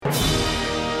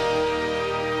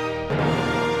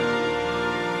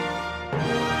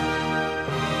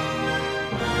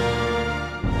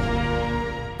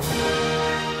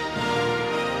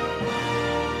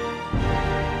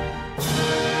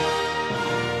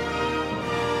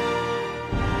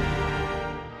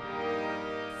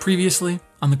Previously,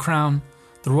 on The Crown,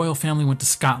 the royal family went to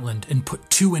Scotland and put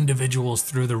two individuals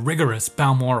through the rigorous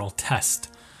Balmoral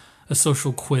test, a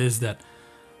social quiz that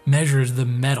measures the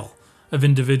mettle of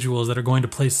individuals that are going to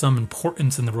place some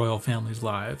importance in the royal family's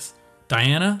lives.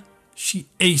 Diana, she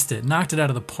aced it, knocked it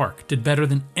out of the park, did better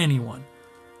than anyone.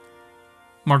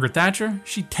 Margaret Thatcher,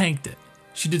 she tanked it.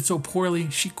 She did so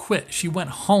poorly, she quit. She went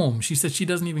home. She said she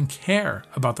doesn't even care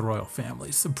about the royal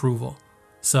family's approval.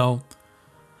 So,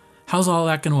 how's all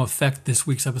that going to affect this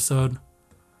week's episode?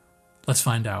 Let's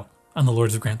find out on the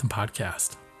Lords of Grantham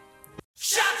podcast.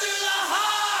 Shot through the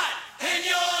heart, and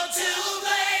you're too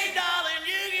late, darling.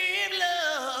 You give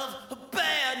love a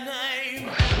bad name.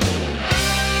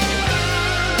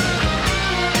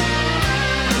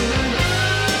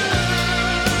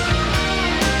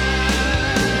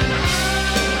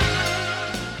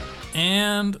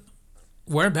 And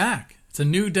we're back. It's a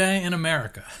new day in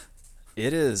America.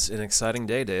 It is an exciting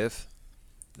day, Dave.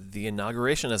 The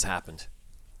inauguration has happened.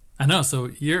 I know, so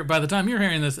by the time you're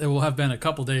hearing this, it will have been a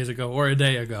couple days ago or a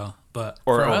day ago. But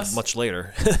for us, much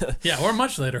later. yeah, or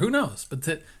much later. Who knows? But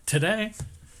today,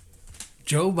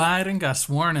 Joe Biden got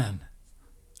sworn in.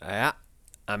 Yeah.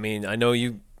 I mean, I know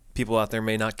you people out there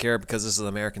may not care because this is an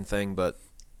American thing, but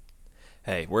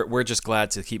hey, we're just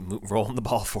glad to keep rolling the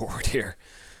ball forward here.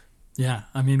 Yeah,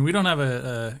 I mean, we don't have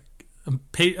a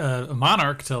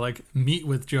monarch to like meet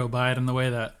with Joe Biden the way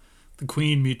that the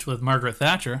Queen meets with Margaret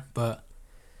Thatcher, but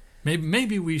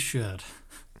maybe we should.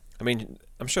 I mean,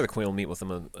 I'm sure the Queen will meet with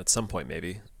him at some point.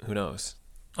 Maybe, who knows?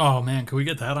 Oh man, can we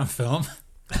get that on film?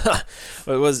 What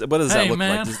does that look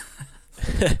man.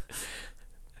 like?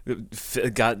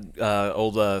 Got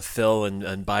old Phil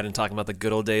and Biden talking about the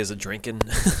good old days of drinking,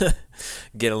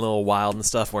 getting a little wild and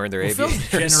stuff, wearing their aviators.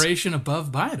 Phil's generation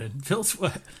above Biden. Phil's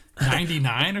what,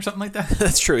 99 or something like that?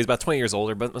 That's true. He's about 20 years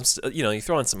older, but you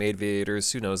throw on some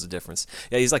aviators, who knows the difference?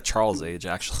 Yeah, he's like Charles' age,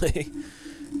 actually.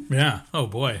 Yeah. Oh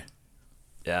boy.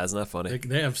 Yeah, isn't that funny?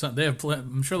 They have some.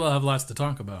 I'm sure they'll have lots to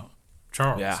talk about.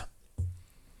 Charles. Yeah.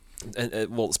 And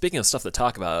well, speaking of stuff to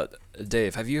talk about,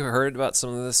 Dave, have you heard about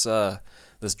some of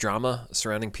this drama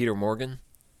surrounding Peter Morgan?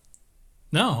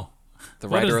 No. The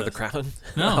writer of The Crown?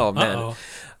 No. Oh, man. Uh-oh.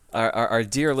 Our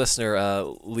dear listener,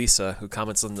 Lisa, who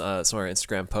comments on some of our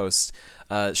Instagram posts,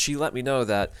 she let me know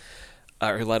that,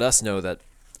 or let us know that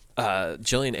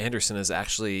Gillian Anderson is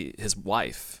actually his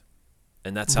wife.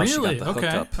 And that's how she got the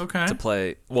hookup to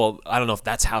play. Well, I don't know if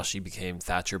that's how she became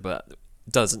Thatcher, but it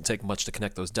doesn't take much to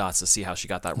connect those dots to see how she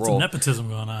got that role. Some nepotism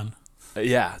going on.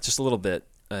 Yeah, just a little bit.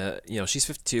 She's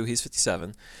 52, he's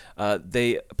 57.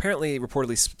 They apparently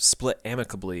reportedly split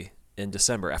amicably in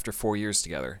December after 4 years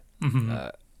together. Mm-hmm.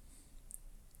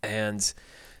 And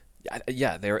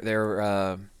yeah, they're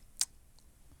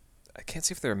I can't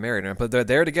see if they're married or not, but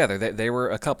they're together. They were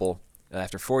a couple.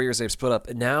 After 4 years, they've split up.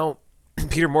 And now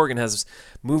Peter Morgan has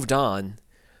moved on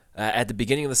at the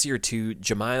beginning of this year to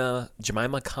Jemima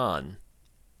Khan,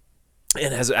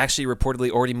 and has actually reportedly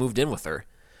already moved in with her.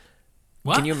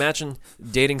 What? Can you imagine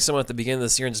dating someone at the beginning of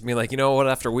this year and just being like, you know what,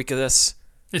 after a week of this?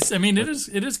 It is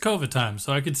COVID time,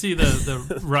 so I could see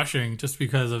the rushing just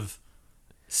because of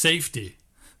safety.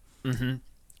 Mm-hmm.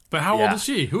 But how old is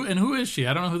she? Who is she?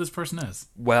 I don't know who this person is.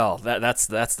 Well, that's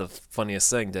the funniest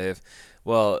thing, Dave.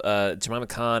 Well, Jemima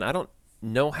Khan, I don't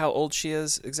know how old she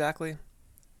is exactly.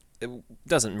 It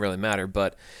doesn't really matter,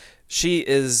 but she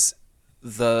is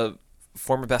the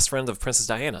former best friend of Princess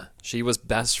Diana. She was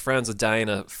best friends with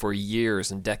Diana for years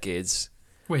and decades.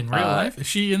 Wait, in real life? Is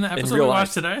she in the episode we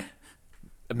watched today?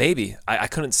 Maybe. I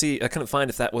couldn't find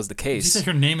if that was the case. Did you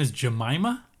say her name is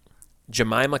Jemima?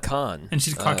 Jemima Khan. And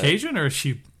she's Caucasian, or is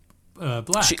she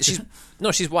black?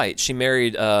 She's white. She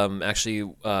married a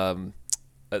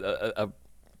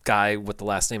guy with the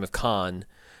last name of Khan,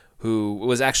 who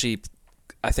was actually,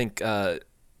 I think,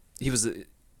 he was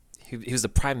the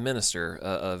prime minister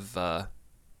of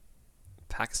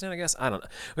Pakistan, I guess. I don't know.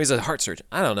 He's a heart surgeon.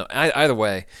 I don't know. Either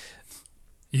way,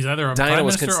 he's either a prime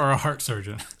minister or a heart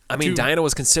surgeon. I mean, Diana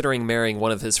was considering marrying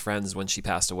one of his friends when she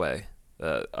passed away,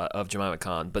 of Jemima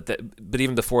Khan. But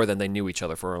even before then, they knew each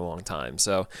other for a long time.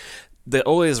 So the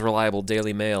always reliable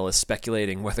Daily Mail is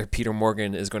speculating whether Peter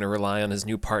Morgan is going to rely on his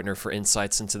new partner for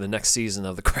insights into the next season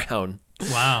of The Crown.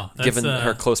 Wow. Given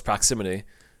her close proximity.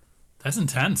 That's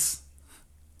intense.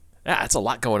 Yeah, it's a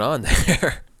lot going on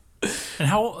there.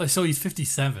 And so he's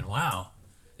 57. Wow.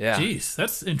 Yeah. Jeez,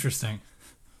 that's interesting.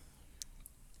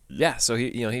 Yeah, so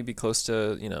he'd be close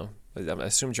to, I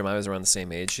assume Jemima's around the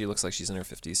same age. She looks like she's in her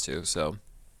 50s too, so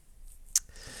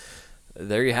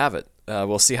there you have it.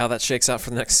 We'll see how that shakes out for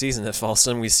the next season. If all of a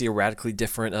sudden we see a radically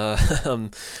different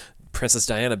Princess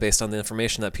Diana based on the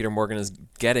information that Peter Morgan is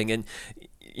getting. And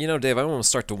Dave, I almost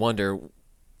start to wonder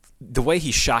the way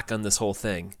he shotgunned this whole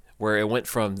thing, where it went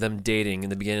from them dating in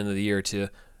the beginning of the year to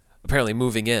apparently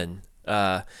moving in.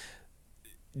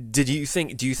 Do you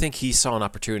think he saw an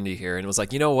opportunity here and was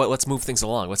like, you know what, let's move things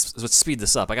along. Let's speed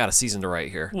this up. I got a season to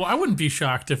write here. Well, I wouldn't be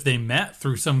shocked if they met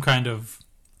through some kind of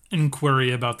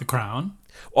inquiry about the crown.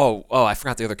 Oh, I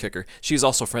forgot the other kicker. She was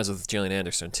also friends with Gillian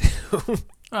Anderson too.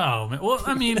 Oh, man. Well,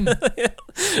 I mean,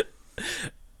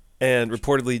 And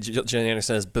reportedly, Gillian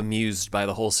Anderson is bemused by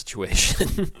the whole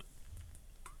situation.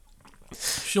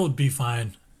 she'll be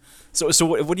fine. So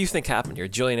what do you think happened here?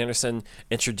 Gillian Anderson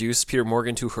introduced Peter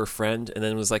Morgan to her friend, and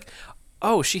then was like,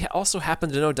 "Oh, she also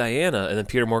happened to know Diana." And then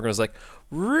Peter Morgan was like,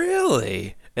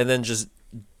 "Really?" And then just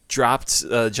dropped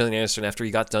Gillian Anderson after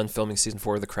he got done filming season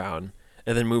 4 of The Crown,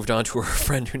 and then moved on to her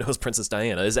friend who knows Princess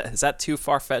Diana. Is that too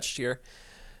far fetched here?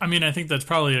 I mean, I think that's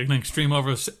probably an extreme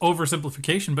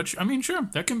oversimplification, but I mean, sure,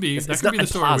 that can be the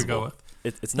story we go with.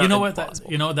 It's not. You know what?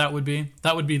 implausible. That would be?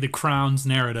 That would be the Crown's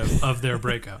narrative of their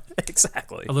breakup.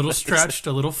 Exactly. A little stretched,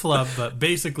 a little flub, but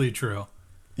basically true.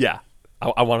 Yeah.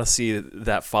 I want to see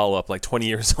that follow up like 20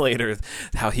 years later,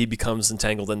 how he becomes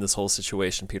entangled in this whole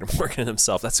situation, Peter Morgan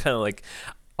himself. That's kind of like,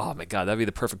 oh my God, that'd be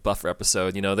the perfect buffer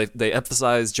episode. They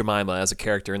emphasize Jemima as a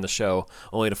character in the show,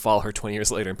 only to follow her 20 years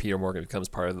later and Peter Morgan becomes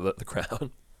part of the Crown.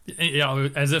 Yeah,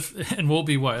 as if, and we'll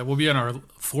be what? We'll be in our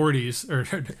 40s or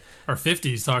our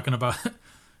 50s talking about,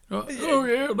 oh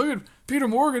yeah, look at Peter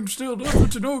Morgan still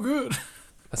up to no good.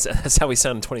 That's how we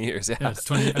sound in 20 years, yeah. Yeah, it's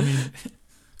 20, I mean,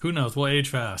 who knows? We'll age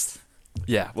fast.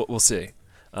 Yeah, we'll see.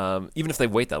 Even if they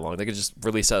wait that long, they could just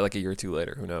release that like a year or two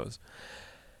later. Who knows?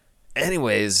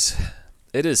 Anyways,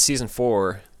 it is season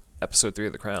 4, episode 3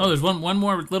 of The Crown. Oh, there's one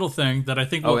more little thing that I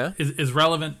think is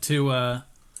relevant to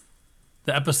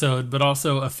the episode, but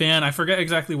also a fan. I forget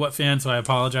exactly what fan, so I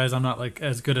apologize. I'm not like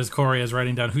as good as Corey as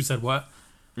writing down who said what.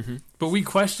 Mm-hmm. But we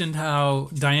questioned how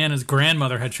Diana's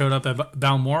grandmother had showed up at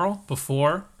Balmoral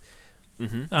before,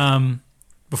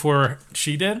 before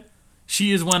she did.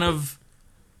 She is one of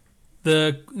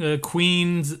the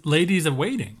Queen's ladies of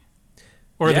waiting,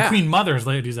 or the Queen Mother's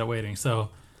ladies of waiting. So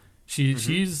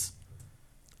she's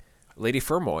Lady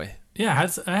Fermoy. Yeah,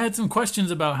 I had some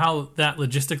questions about how that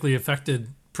logistically affected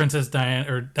Princess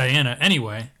Diana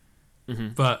anyway,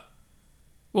 but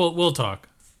we'll talk.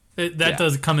 That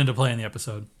does come into play in the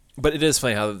episode. But it is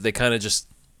funny how they kind of just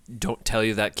don't tell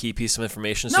you that key piece of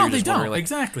information. So No, you're they just don't. wondering, like,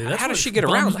 Exactly. That's how does what she get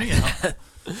around bums me that?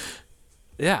 out.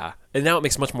 Yeah, and now it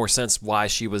makes much more sense why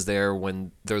she was there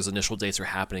when those initial dates were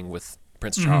happening with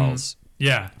Prince Charles.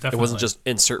 Yeah, definitely. It wasn't just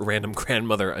insert random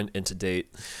grandmother into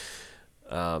date.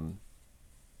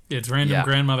 It's random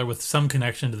grandmother with some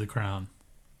connection to the crown.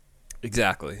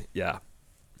 Exactly, yeah.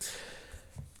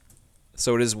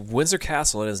 So it is Windsor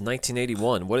Castle, and it is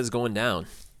 1981. What is going down?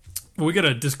 Well, we got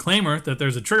a disclaimer that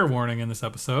there's a trigger warning in this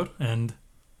episode, and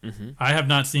I have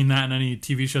not seen that in any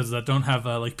TV shows that don't have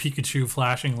like Pikachu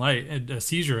flashing light, a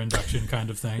seizure induction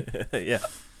kind of thing. Yeah.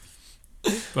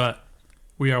 But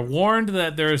we are warned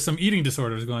that there are some eating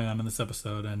disorders going on in this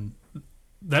episode, and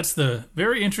that's the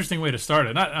very interesting way to start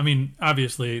it. I mean,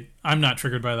 obviously, I'm not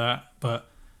triggered by that, but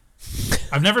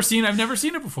I've never seen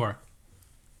it before.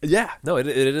 Yeah, no, it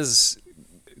is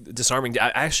disarming.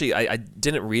 I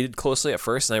didn't read it closely at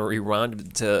first, and I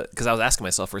rewound to because I was asking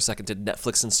myself for a second, did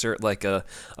Netflix insert like a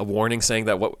warning saying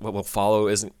that what will follow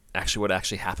isn't actually what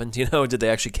actually happened? Did they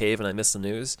actually cave and I missed the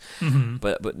news? Mm-hmm.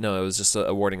 But no, it was just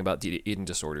a warning about eating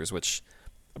disorders, which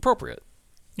appropriate.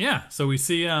 Yeah, so we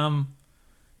see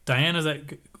Diana's at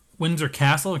Windsor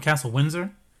Castle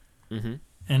Windsor,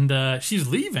 and she's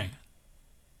leaving,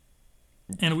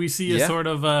 and we see a sort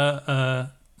of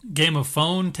a game of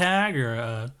phone tag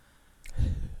or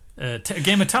a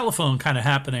game of telephone kind of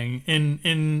happening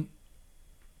in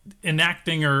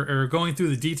enacting or going through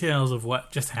the details of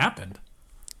what just happened.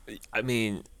 I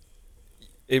mean,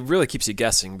 it really keeps you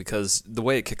guessing because the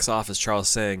way it kicks off is Charles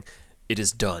saying, "It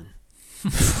is done."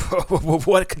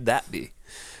 What could that be?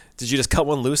 Did you just cut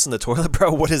one loose in the toilet,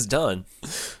 bro? What is done?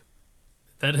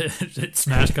 It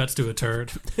smash cuts to a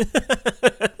turd.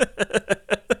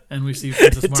 And we see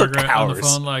Princess Margaret on the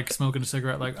phone, like, smoking a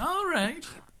cigarette, like, all right.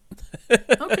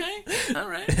 Okay, all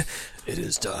right. It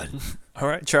is done. All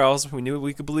right, Charles, we knew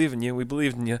we could believe in you. We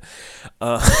believed in you.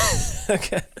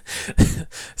 Okay.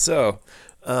 So,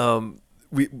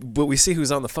 we see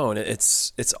who's on the phone.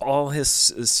 It's all his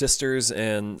sisters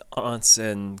and aunts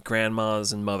and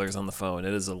grandmas and mothers on the phone.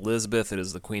 It is Elizabeth, it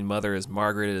is the Queen Mother, it is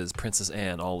Margaret, it is Princess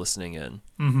Anne all listening in.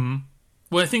 Mm-hmm.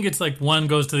 Well, I think it's like one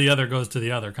goes to the other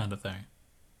kind of thing.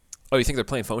 Oh, you think they're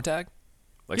playing phone tag?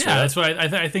 Like yeah, that's what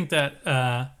I think that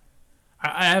I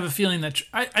have a feeling that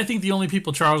I think the only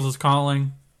people Charles is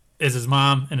calling is his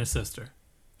mom and his sister.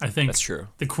 I think That's true.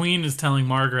 The Queen is telling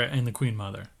Margaret and the Queen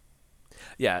Mother.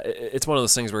 Yeah, it's one of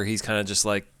those things where he's kind of just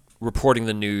like reporting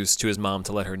the news to his mom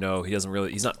to let her know. He's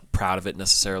not proud of it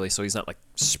necessarily, so he's not like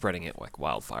spreading it like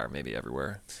wildfire maybe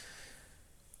everywhere.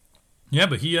 Yeah,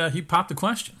 but he popped the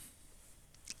question.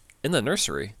 In the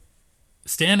nursery.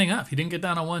 Standing up. He didn't get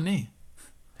down on one knee.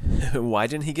 Why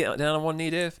didn't he get down on one knee,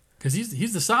 Dave? Because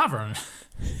he's the sovereign.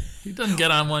 He doesn't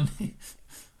get on one knee.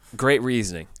 Great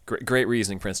reasoning. Great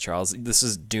reasoning, Prince Charles. This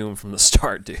is doomed from the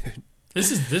start, dude.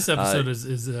 This episode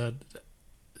is a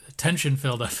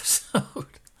tension-filled episode.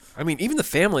 I mean, even the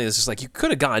family is just like, you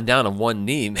could have gotten down on one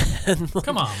knee, man. Like,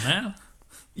 Come on, man.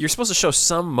 you're supposed to show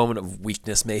some moment of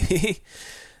weakness, maybe.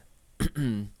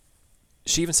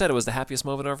 She even said it was the happiest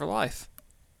moment of her life.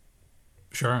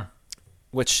 Sure.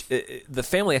 Which the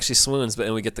family actually swoons, but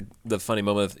then we get the funny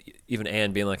moment of even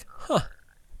Anne being like, huh.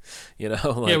 You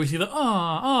know? Like, Yeah, we see the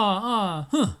huh.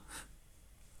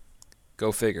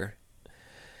 go figure.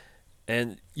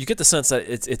 And you get the sense that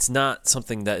it's not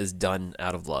something that is done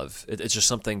out of love. It's just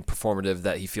something performative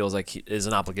that he feels like is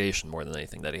an obligation more than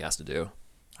anything that he has to do.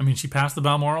 I mean, she passed the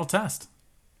Balmoral test.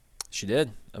 She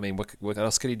did. I mean, what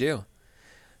else could he do?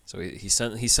 So he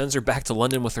sends her back to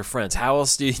London with her friends. How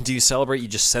else do you celebrate? You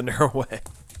just send her away.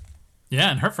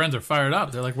 Yeah, and her friends are fired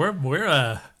up. They're like, we're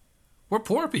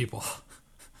poor people.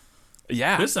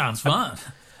 Yeah. This sounds fun.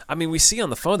 I mean, we see on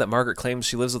the phone that Margaret claims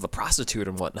she lives with a prostitute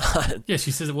and whatnot. Yeah,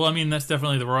 she says, well, I mean, that's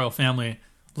definitely the royal family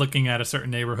looking at a certain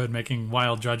neighborhood, making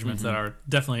wild judgments that are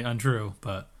definitely untrue,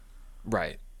 but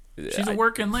Right. she's a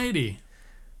working lady.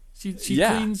 She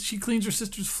cleans her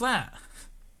sister's flat.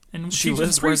 And She teaches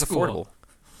lives where it's preschool. affordable.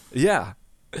 Yeah.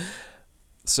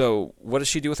 So what does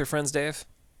she do with her friends, Dave?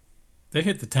 They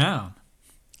hit the town.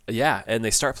 Yeah, and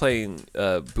they start playing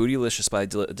Bootylicious by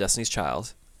Destiny's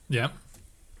Child. Yep.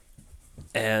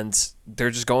 And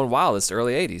they're just going wild. It's the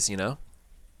early 80s, you know?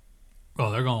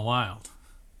 Oh, they're going wild.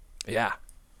 Yeah.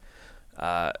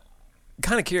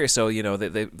 Kind of curious, though, you know,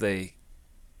 they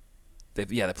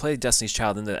play Destiny's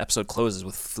Child, and the episode closes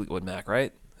with Fleetwood Mac,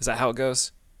 right? Is that how it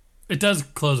goes? It does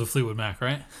close with Fleetwood Mac,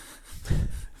 right?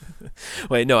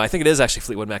 Wait, no, I think it is actually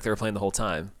Fleetwood Mac they were playing the whole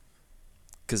time.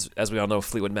 Because, as we all know,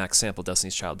 Fleetwood Mac sampled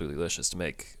Destiny's Child Bootylicious to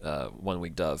make One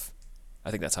Week Dove.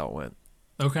 I think that's how it went.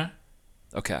 Okay.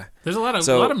 Okay. There's a lot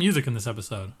of music in this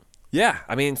episode. Yeah,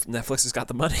 I mean, Netflix has got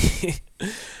the money.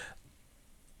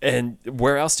 And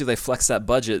where else do they flex that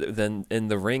budget than in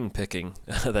the ring picking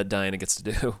that Diana gets to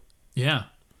do? Yeah.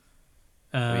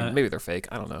 I mean, maybe they're fake.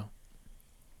 I don't know.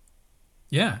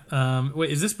 Yeah.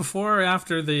 Wait, is this before or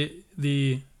after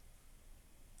the?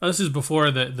 Oh, this is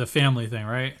before the family thing,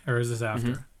 right? Or is this after?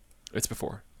 Mm-hmm. It's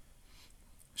before.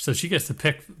 So she gets to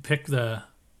pick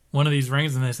one of these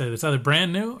rings, and they say it's either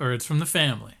brand new or it's from the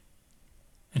family.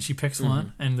 And she picks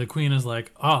one, and the queen is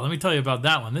like, "Oh, let me tell you about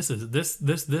that one. This is this,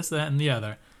 that, and the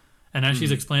other." And as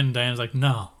she's explaining, Diana's like,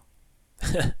 "No,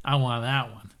 I want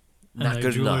that one." And Not the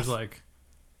good jeweler's enough. like,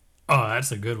 "Oh,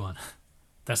 that's a good one.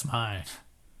 That's mine.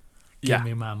 Give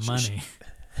me my money."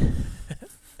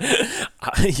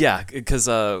 Yeah, because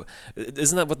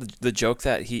isn't that what the joke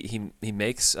that he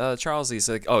makes, Charles? He's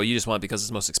like, "Oh, you just want it because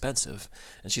it's most expensive,"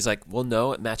 and she's like, "Well,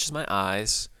 no, it matches my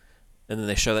eyes." And then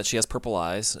they show that she has purple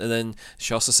eyes, and then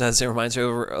she also says it reminds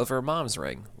her of her mom's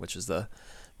ring, which is the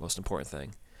most important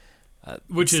thing.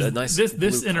 Which is a nice this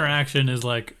blue interaction is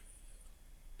like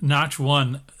notch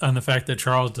one on the fact that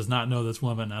Charles does not know this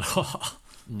woman at all.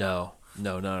 No,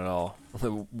 not at all.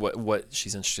 What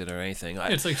she's interested in or anything.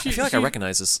 It's like I feel like I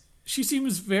recognize this. She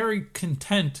seems very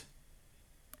content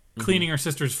cleaning her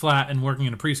sister's flat and working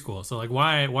in a preschool. So like,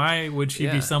 why would she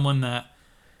be someone that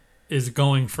is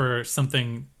going for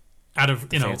something out of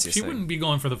she wouldn't be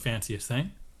going for the fanciest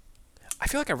thing. I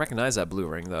feel like I recognize that blue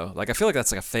ring though. Like I feel like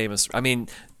that's like a famous. I mean,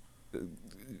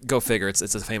 go figure. It's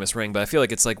a famous ring, but I feel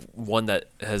like it's like one that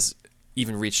has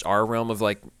even reached our realm of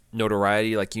like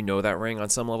notoriety. Like you know that ring on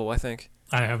some level. I think.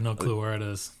 I have no clue where it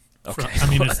is. Okay. I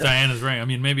mean, it's Diana's ring. I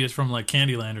mean, maybe it's from like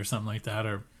Candyland or something like that,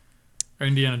 or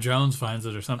Indiana Jones finds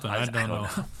it or something. I don't know.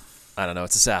 I don't know.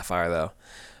 It's a sapphire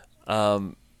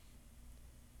though.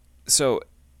 So.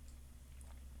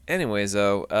 Anyways,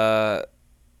 though,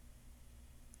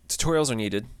 tutorials are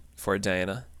needed for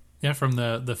Diana. Yeah, from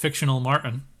the fictional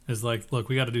Martin is like, look,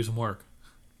 we got to do some work.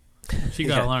 She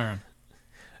got to learn.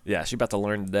 Yeah, she's about to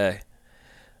learn today.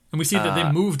 And we see that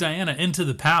they move Diana into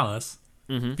the palace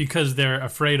because they're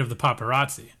afraid of the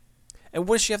paparazzi. And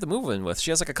what does she have to move in with?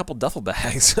 She has like a couple duffel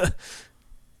bags.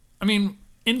 I mean,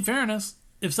 in fairness,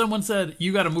 if someone said,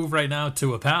 you got to move right now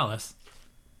to a palace,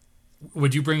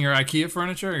 would you bring your IKEA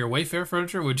furniture or your Wayfair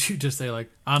furniture? Or would you just say like,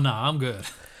 oh, no, I'm good?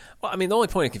 Well, I mean, the only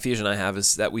point of confusion I have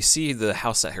is that we see the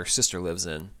house that her sister lives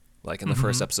in, like in the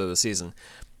first episode of the season.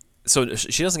 So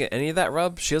she doesn't get any of that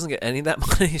rub. She doesn't get any of that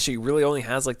money. She really only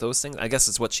has like those things. I guess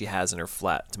it's what she has in her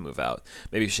flat to move out.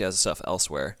 Maybe she has stuff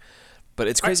elsewhere. But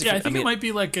it's crazy. I think it might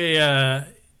be like a,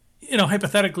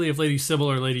 hypothetically, if Lady Sybil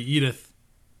or Lady Edith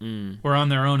were on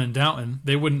their own in Downton,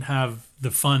 they wouldn't have the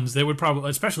funds. They would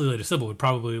probably, especially Lady Sybil, would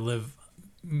probably live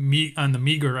on the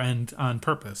meager end on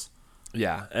purpose.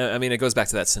 Yeah, I mean, it goes back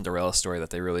to that Cinderella story that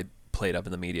they really played up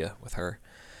in the media with her.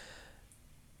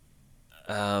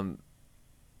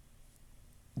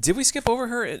 Did we skip over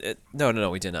her? No,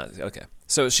 we did not. Okay,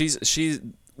 so she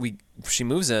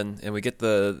moves in, and we get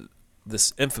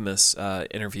this infamous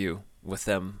interview with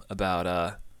them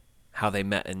about how they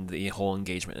met and the whole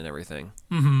engagement and everything.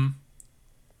 Mm-hmm.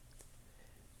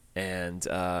 And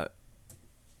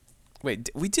wait,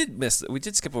 we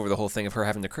did skip over the whole thing of her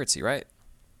having to curtsy, right?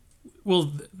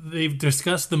 Well, they've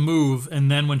discussed the move, and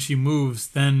then when she moves,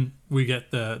 then we get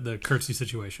the curtsy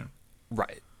situation.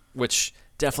 Right, which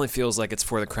definitely feels like it's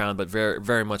for the crown, but very,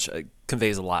 very much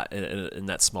conveys a lot in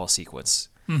that small sequence.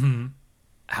 Mm-hmm.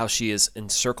 How she is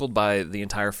encircled by the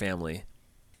entire family.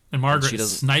 And Margaret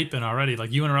is sniping already.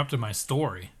 Like, you interrupted my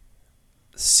story.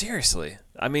 Seriously.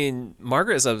 I mean,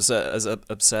 Margaret is as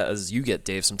upset as you get,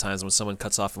 Dave, sometimes when someone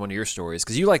cuts off one of your stories.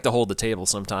 Because you like to hold the table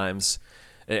sometimes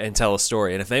and tell a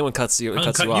story. And if anyone cuts you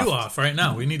off right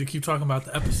now. We need to keep talking about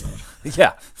the episode.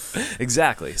 Yeah,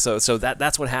 exactly. So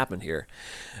that's what happened here.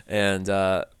 And,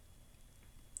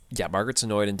 Margaret's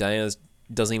annoyed, and Diana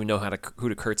doesn't even know who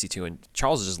to curtsy to. And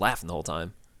Charles is just laughing the whole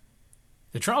time.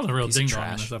 Yeah, Charles is a real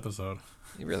ding-dong in this episode.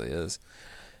 He really is.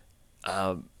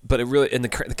 But it really, and the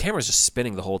camera's just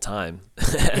spinning the whole time.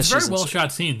 It's a very well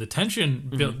shot scene. The tension,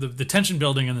 the tension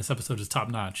building in this episode is top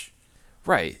notch.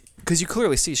 Right, because you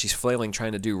clearly see she's flailing,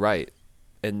 trying to do right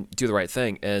and do the right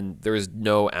thing, and there is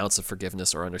no ounce of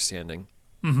forgiveness or understanding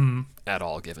at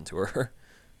all given to her.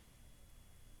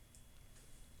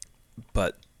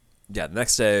 But yeah, the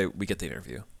next day we get the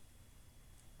interview.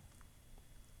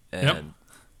 And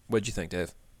what'd you think,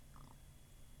 Dave?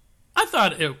 I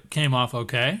thought it came off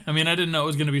okay. I mean, I didn't know it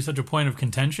was going to be such a point of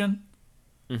contention.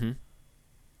 Mm-hmm.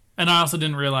 And I also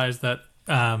didn't realize that,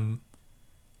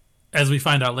 as we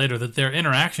find out later, that their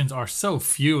interactions are so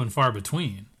few and far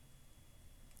between.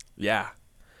 Yeah.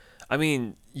 I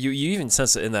mean, you even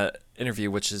sense it in that interview,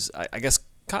 which is, I guess,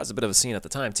 caused a bit of a scene at the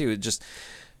time, too. Just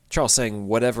Charles saying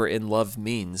whatever in love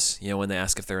means, when they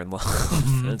ask if they're in love.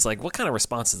 Mm-hmm. And it's like, what kind of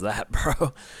response is that,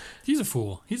 bro? He's a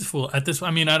fool. He's a fool. At this,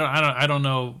 I mean, I don't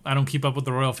know. I don't keep up with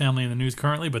the royal family in the news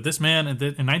currently, but this man in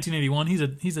 1981,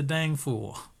 he's a dang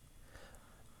fool.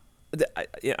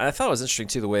 I thought it was interesting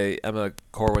too the way Emma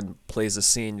Corwin plays the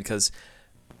scene, because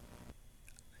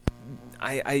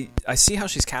I see how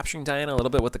she's capturing Diana a little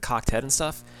bit with the cocked head and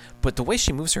stuff, but the way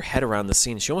she moves her head around the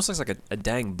scene, she almost looks like a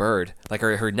dang bird. Like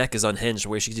her neck is unhinged,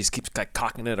 where she just keeps like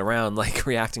cocking it around, like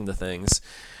reacting to things.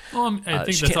 Well, I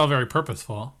think that's all very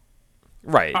purposeful.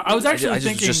 Right. I was actually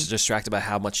thinking, just distracted by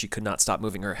how much she could not stop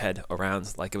moving her head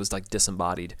around, like it was like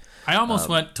disembodied. I almost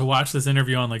went to watch this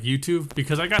interview on like YouTube,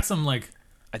 because I got some like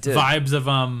vibes of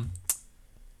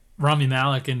Rami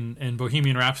Malek in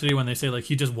Bohemian Rhapsody, when they say like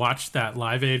he just watched that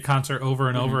Live Aid concert over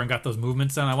and over and got those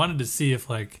movements down. I wanted to see if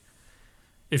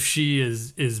she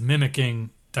is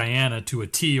mimicking Diana to a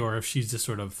T, or if she's just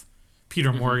sort of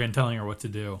Peter Morgan telling her what to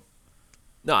do.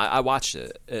 No, I watched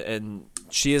it, and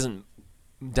she isn't.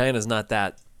 Diana's not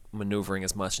that maneuvering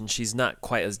as much, and she's not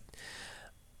quite as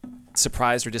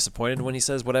surprised or disappointed when he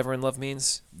says whatever in love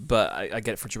means. But I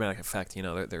get it for dramatic effect.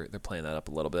 They're playing that up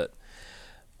a little bit.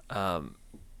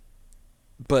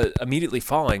 But immediately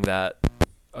following that,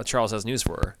 Charles has news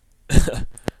for her.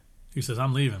 He says,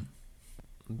 "I'm leaving.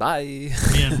 Bye."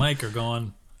 Me and Mike are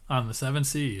going on the 7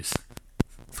 seas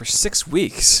for 6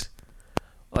 weeks.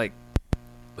 Like,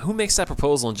 who makes that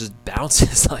proposal and just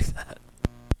bounces like that?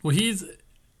 Well,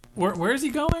 where is he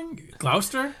going?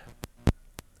 Gloucester?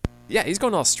 Yeah, he's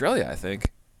going to Australia, I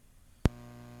think.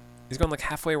 He's going like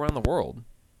halfway around the world.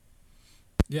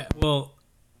 Yeah, well,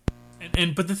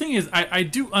 but the thing is, I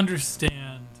do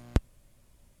understand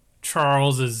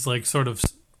Charles is like sort of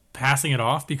passing it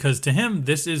off, because to him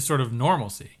this is sort of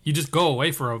normalcy. You just go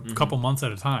away for a couple months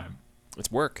at a time.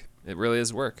 It's work. It really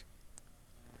is work.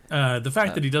 The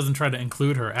fact that he doesn't try to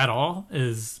include her at all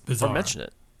is bizarre. Or mention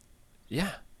it.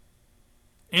 Yeah.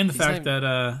 And the fact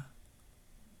that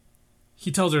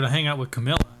he tells her to hang out with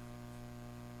Camilla.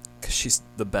 Because she's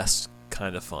the best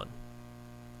kind of fun.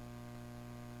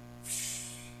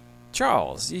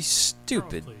 Charles, you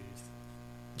stupid. Charles,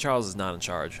 Charles is not in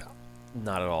charge.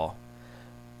 Not at all.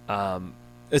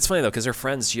 It's funny though, because her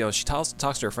friends, she talks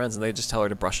to her friends, and they just tell her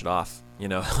to brush it off.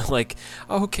 Like,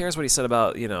 oh, who cares what he said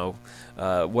about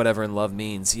whatever in love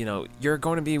means. You're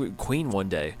going to be queen one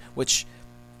day, which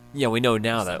we know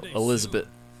now that Elizabeth.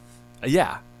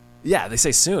 Yeah, they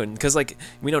say soon, because like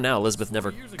we know now Elizabeth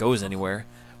never goes anywhere.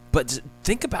 But just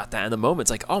think about that in the moment.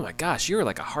 It's like, oh my gosh, you're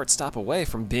like a heart stop away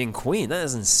from being queen. That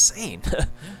is insane. Yeah.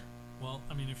 Well,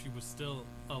 I mean, if she was still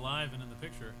alive and in the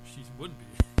picture, she would be.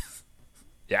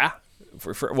 Yeah.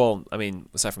 Well, I mean,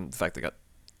 aside from the fact they got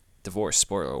divorced,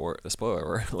 spoiler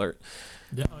alert.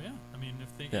 Yeah. Oh yeah. I mean, if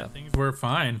things were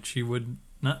fine, she would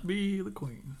not be the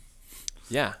queen.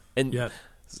 Yeah. And yet.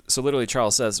 So literally,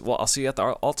 Charles says, "Well, I'll see you at the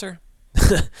altar."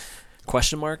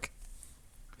 Question mark.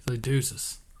 The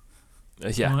deuces.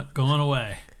 Yeah. Going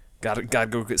away. Gotta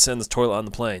go send this toilet on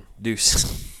the plane.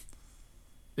 Deuce.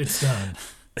 It's done.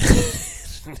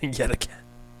 Yet again.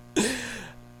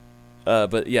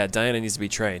 But yeah, Diana needs to be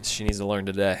trained. She needs to learn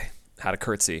today how to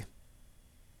curtsy.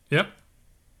 Yep.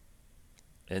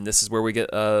 And this is where we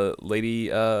get Lady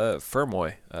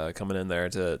Fermoy coming in there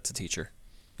to teach her.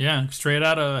 Yeah, straight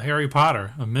out of Harry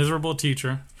Potter. A miserable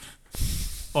teacher.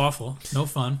 Awful. No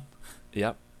fun.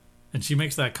 Yep. And she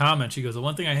makes that comment. She goes, the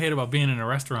one thing I hate about being in a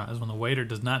restaurant is when the waiter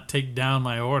does not take down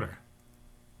my order.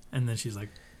 And then she's like,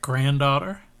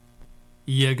 granddaughter,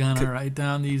 you gonna write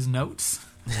down these notes?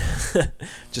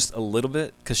 Just a little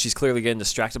bit, because she's clearly getting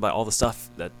distracted by all the stuff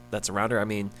that's around her. I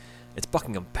mean, it's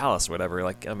Buckingham Palace or whatever.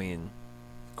 Like, I mean,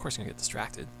 of course you're going to get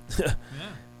distracted.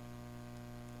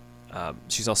 Yeah.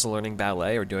 She's also learning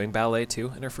ballet, or doing ballet,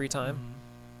 too, in her free time. Mm-hmm.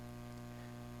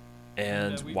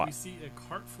 And we see a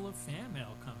cart full of fan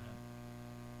mail come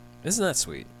in. Isn't that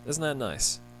sweet? Isn't that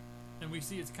nice? And we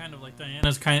see it's kind of like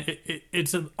Diana's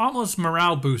it's an almost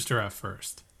morale booster at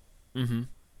first. Mm-hmm.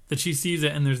 That she sees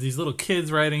it, and there's these little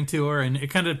kids writing to her, and it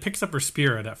kind of picks up her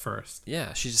spirit at first.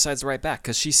 Yeah, she decides to write back,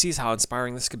 because she sees how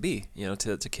inspiring this could be,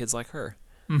 to kids like her.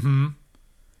 Mm-hmm.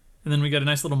 And then we get a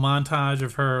nice little montage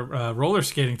of her roller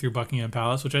skating through Buckingham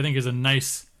Palace, which I think is a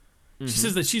nice... Mm-hmm. She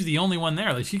says that she's the only one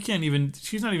there. Like, she's not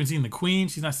even seeing the Queen.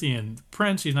 She's not seeing the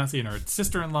Prince. She's not seeing her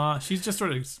sister-in-law. She's just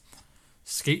sort of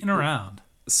skating around.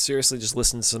 Seriously, just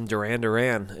listen to some Duran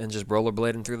Duran and just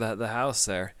rollerblading through the house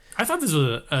there. I thought this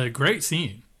was a great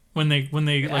scene. When they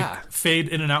like fade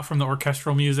in and out from the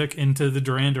orchestral music into the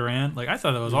Duran Duran. Like, I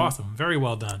thought that was awesome. Very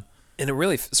well done. And it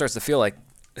really starts to feel like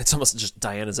it's almost just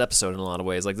Diana's episode in a lot of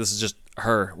ways. Like, this is just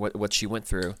her, what she went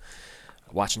through,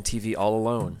 watching TV all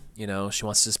alone. She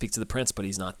wants to speak to the prince, but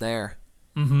he's not there.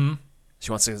 Mm-hmm.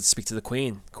 She wants to speak to the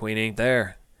queen. Queen ain't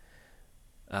there.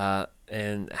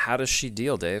 And how does she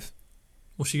deal, Dave?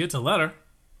 Well, she gets a letter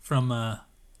from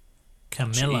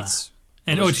Camilla.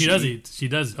 She does eat. She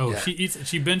does. Oh, yeah. She eats.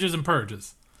 She binges and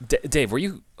purges. Dave, were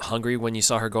you hungry when you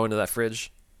saw her go into that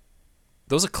fridge?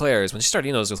 Those eclairs. When she started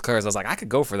eating those eclairs, I was like, I could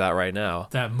go for that right now.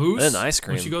 That mousse. And ice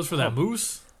cream. When she goes for that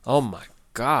mousse. Oh my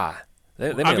god.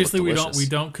 They obviously we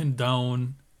don't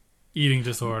condone eating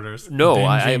disorders. No,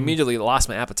 I immediately lost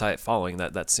my appetite following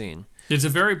that scene. It's a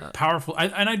very powerful,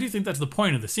 and I do think that's the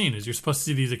point of the scene. Is you're supposed to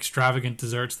see these extravagant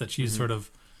desserts that she's sort of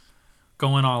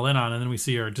going all in on, and then we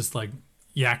see her just like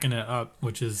yakking it up,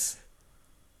 which is...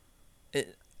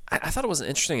 I thought it was an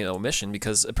interesting omission,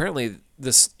 because apparently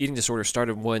this eating disorder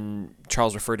started when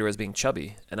Charles referred to her as being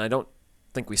chubby, and I don't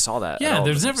think we saw that. Yeah,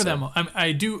 there's never that moment.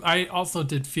 I also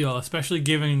did feel, especially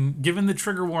given the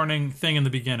trigger warning thing in the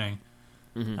beginning,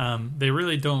 they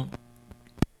really don't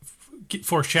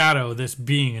foreshadow this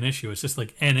being an issue. It's just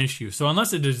like an issue. So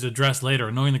unless it is addressed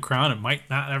later, knowing the Crown, it might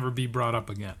not ever be brought up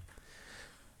again.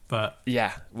 But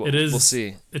yeah, it is. We'll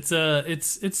see. It's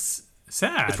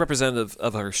sad. It's representative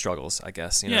of her struggles, I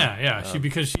guess. Yeah.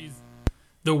 Because she's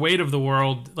the weight of the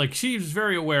world. Like, she's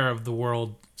very aware of the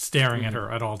world staring at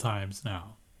her at all times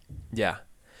now. Yeah,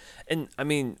 and I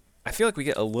mean, I feel like we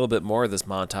get a little bit more of this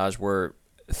montage where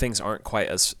things aren't quite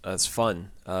as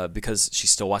fun because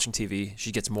she's still watching TV.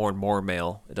 She gets more and more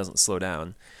mail. It doesn't slow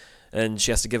down. And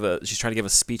she has to she's trying to give a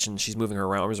speech, and she's moving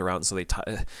her arms around, so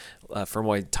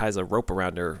Fermoy ties a rope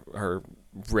around her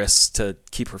wrists to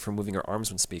keep her from moving her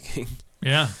arms when speaking.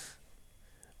 Yeah.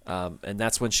 And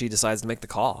that's when she decides to make the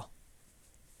call.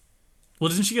 Well,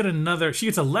 doesn't she get she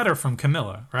gets a letter from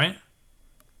Camilla, right?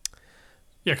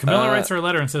 Yeah, Camilla writes her a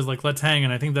letter and says, like, let's hang,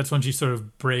 and I think that's when she sort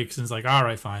of breaks and is like, all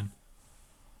right, fine.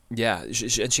 Yeah, and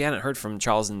she hadn't heard from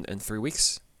Charles in 3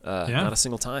 weeks. Not a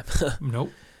single time.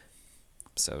 Nope.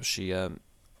 So she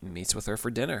meets with her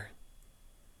for dinner.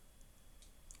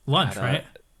 Lunch, right?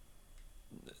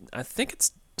 I think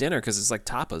it's dinner, because it's like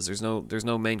tapas. There's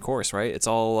no main course, right? It's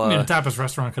all. I mean, a tapas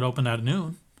restaurant could open at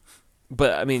noon.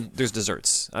 But I mean, there's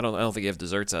desserts. I don't think you have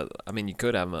desserts at. I mean, you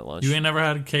could have them at lunch. You ain't never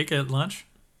had cake at lunch?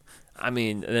 I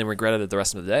mean, and then regretted it the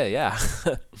rest of the day. Yeah.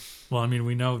 Well, I mean,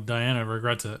 we know Diana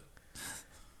regrets it.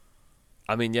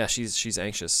 I mean, yeah, she's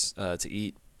anxious to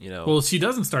eat. Well, she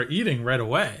doesn't start eating right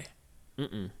away.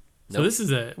 Mm-mm. So Nope. this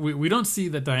is it. We don't see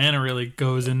that Diana really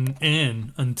goes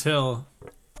in until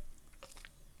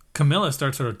Camilla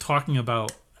starts sort of talking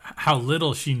about how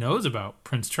little she knows about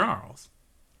Prince Charles.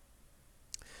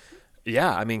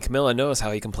 Yeah, I mean, Camilla knows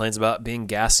how he complains about being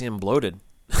gassy and bloated.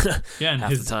 Yeah, and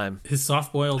half the time. his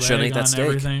soft-boiled Shouldn't egg eat that on steak.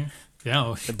 everything.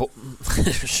 Yeah,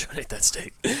 Should ate that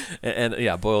steak, and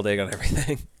yeah, boiled egg on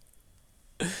everything.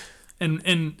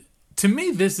 and to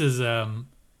me, this is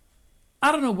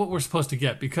I don't know what we're supposed to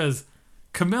get, because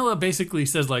Camilla basically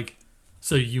says, like,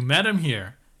 so you met him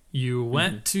here, you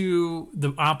went to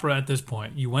the opera at this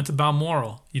point, you went to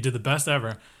Balmoral, you did the best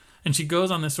ever, and she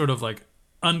goes on this sort of like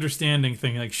understanding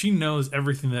thing, like she knows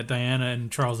everything that Diana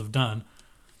and Charles have done,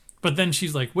 but then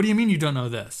she's like, what do you mean you don't know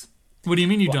this? What do you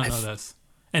mean you don't know this?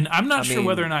 And I'm not sure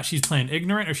whether or not she's playing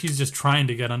ignorant or she's just trying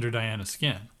to get under Diana's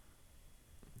skin.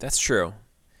 That's true.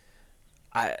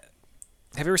 Have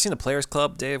you ever seen The Players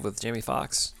Club, Dave, with Jamie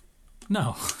Foxx?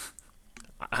 No.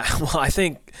 Well, I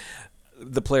think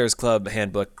the Players Club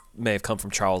handbook may have come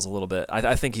from Charles a little bit.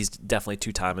 I think he's definitely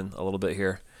two-timing a little bit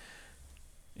here.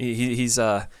 He's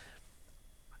I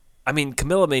mean,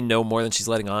 Camilla may know more than she's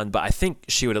letting on, but I think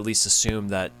she would at least assume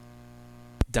that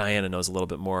Diana knows a little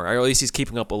bit more, or at least he's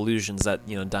keeping up illusions that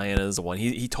Diana is the one.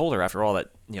 He told her after all that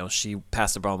she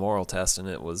passed the Balmoral test and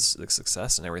it was a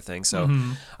success and everything. So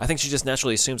I think she just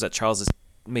naturally assumes that Charles has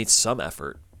made some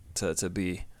effort to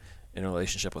be in a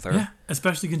relationship with her. Yeah,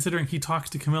 especially considering he talks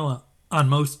to Camilla on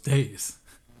most days.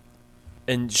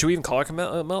 And should we even call her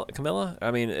Camilla?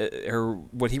 I mean,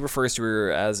 what he refers to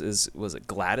her as was it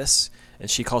Gladys, and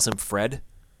she calls him Fred,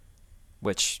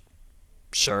 which,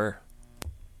 sure.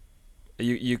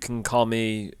 You can call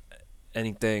me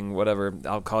anything, whatever.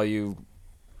 I'll call you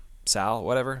Sal,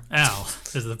 whatever. Al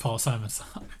is the Paul Simon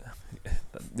song.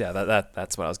 Yeah,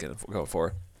 that's what I was going to go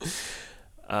for.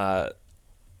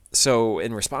 So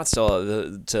in response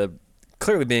to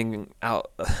clearly being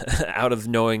out of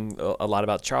knowing a lot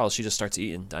about Charles, she just starts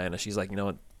eating Diana. She's like, you know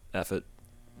what, F it.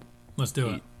 Let's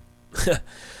do it.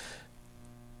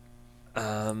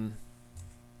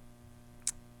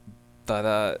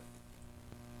 But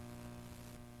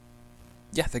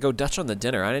yeah, they go Dutch on the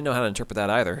dinner. I didn't know how to interpret that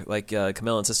either. Like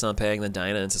Camilla insists on paying, then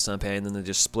Diana insists on paying, then they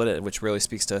just split it, which really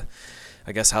speaks to,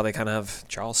 I guess, how they kind of have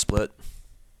Charles split.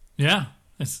 Yeah,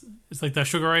 it's like that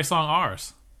Sugar Ray song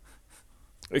Ours.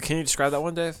 Can you describe that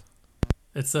one, Dave?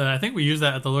 It's I think we used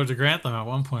that at the Lords of Grantham at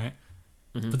one point,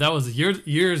 but that was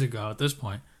years ago. At this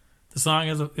point, the song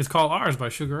is called Ours by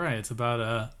Sugar Ray. It's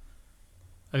about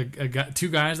two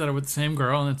guys that are with the same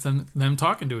girl, and it's them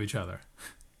talking to each other.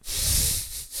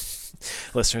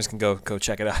 Listeners can go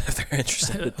check it out if they're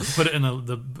interested. Put it in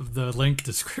the link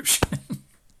description.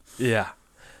 Yeah.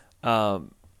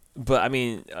 But I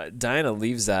mean, Diana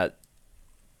leaves that,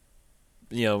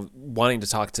 wanting to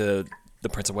talk to the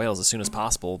Prince of Wales as soon as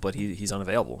possible, but he's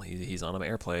unavailable. He's on an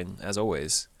airplane as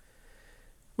always.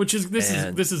 Which is this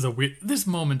is a weird. This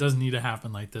moment doesn't need to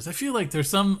happen like this. I feel like there's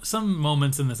some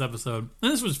moments in this episode,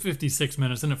 and this was 56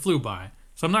 minutes, and it flew by.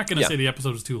 So I'm not going to say the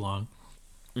episode was too long,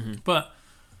 but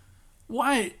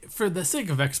why, for the sake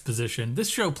of exposition, this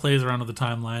show plays around with the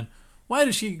timeline. Why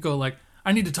does she go like,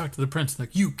 I need to talk to the prince?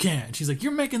 Like, you can't. And she's like,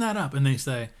 you're making that up. And they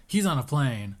say, he's on a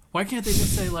plane. Why can't they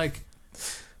just say, like,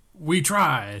 we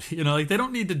tried? Like, they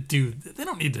don't need to do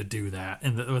that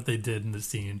in what they did in the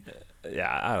scene.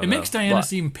 Yeah, I don't know. It makes Diana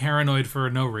seem paranoid for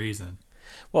no reason.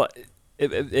 Well,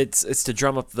 it's to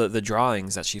drum up the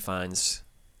drawings that she finds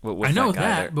with I know that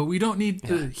guy that, but we don't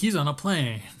need he's on a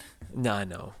plane. No, I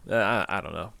know. I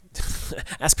don't know.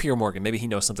 Ask Pierre Morgan. Maybe he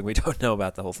knows something we don't know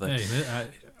about the whole thing. Hey,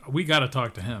 we got to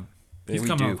talk to him. He's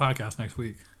coming on the podcast next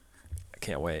week. I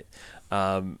can't wait.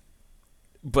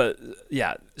 But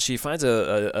yeah, she finds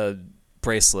a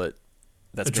bracelet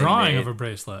that's a drawing of a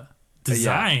bracelet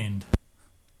designed.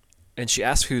 And she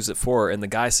asks who's it for, and the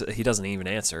guy he doesn't even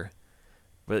answer.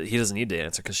 But he doesn't need to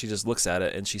answer because she just looks at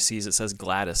it and she sees it says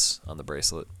Gladys on the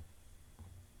bracelet.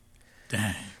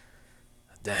 Damn.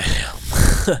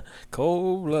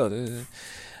 Cold-blooded.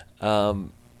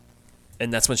 And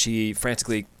that's when she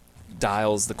frantically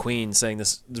dials the queen saying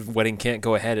this wedding can't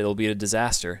go ahead, it'll be a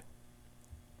disaster.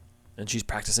 And she's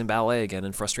practicing ballet again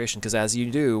in frustration, because as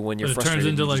you do when you're frustrated, it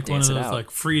turns into like one of those out.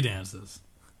 like free dances.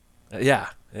 Yeah,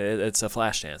 it's a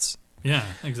flash dance. Yeah,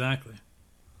 exactly.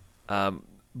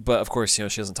 But of course, she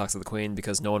doesn't talk to the queen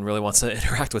because no one really wants to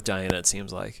interact with Diana, it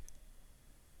seems like.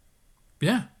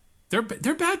 Yeah, they're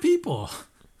bad people.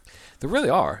 They really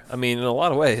are. I mean, in a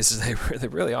lot of ways, they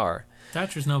really are.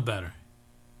 Thatcher's no better.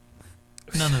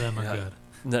 None of them are Yeah. good.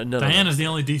 None of Diana's them. the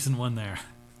only decent one there.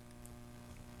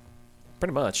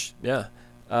 Pretty much, yeah.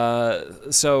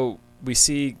 So we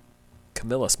see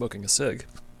Camilla smoking a cig.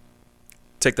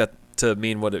 Take that to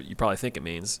mean what you probably think it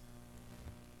means.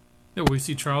 Yeah, we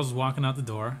see Charles walking out the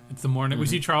door. It's the morning. We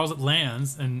see Charles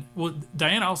lands, and well,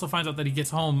 Diana also finds out that he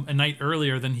gets home a night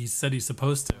earlier than he said he's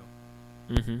supposed to.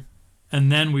 Mm-hmm.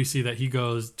 And then we see that he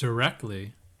goes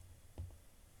directly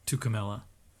to Camilla,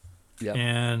 Yeah.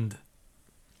 and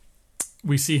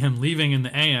we see him leaving in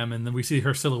the AM, and then we see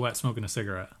her silhouette smoking a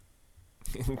cigarette.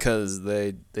 Because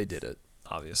they did it,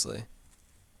 obviously.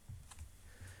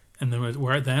 And then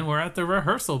we're at the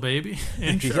rehearsal, baby,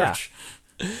 in Yeah. church.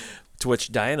 To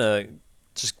which Diana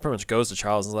just pretty much goes to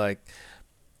Charles and is like,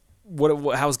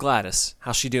 "What? How's Gladys?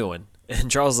 How's she doing?" And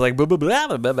Charles is like, "Blah, blah,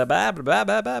 blah, blah, blah, blah, blah,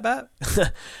 blah, blah, blah."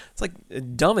 It's like,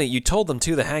 dummy, you told them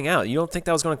two to hang out. You don't think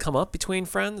that was going to come up between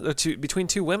friends or between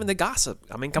two women? They gossip.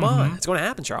 I mean, come on, it's going to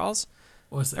happen, Charles.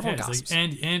 What's Everyone it's gossips.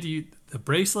 like, Andy, the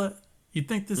bracelet. You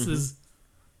think this is?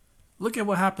 Look at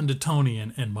what happened to Tony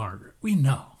and Margaret. We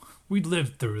know. We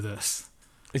lived through this.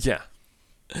 Yeah.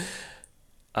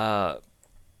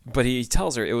 But he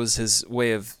tells her it was his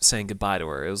way of saying goodbye to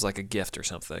her. It was like a gift or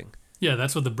something. Yeah,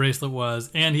 that's what the bracelet was,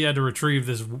 and he had to retrieve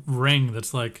this ring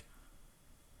that's like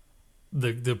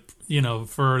the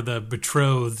for the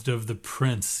betrothed of the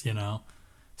prince.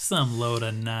 Some load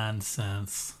of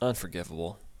nonsense.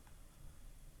 Unforgivable.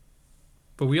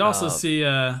 But we also see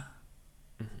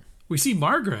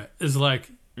Margaret is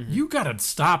like, you gotta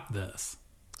stop this.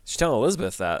 She's telling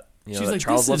Elizabeth that She's that like,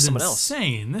 Charles this loves is someone else.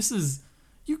 insane. This is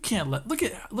you can't look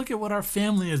at what our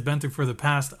family has been through for the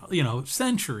past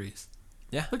centuries.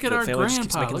 Yeah. Look at the our family just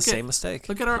keeps grandpa. making the same mistake.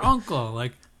 Look at our uncle.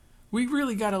 Like, we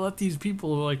really got to let these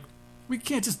people, we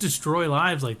can't just destroy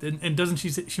lives like that. And doesn't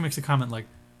she makes a comment like,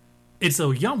 it's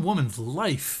a young woman's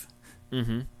life.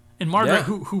 Mm-hmm. And Margaret, Yeah.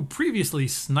 who previously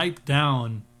sniped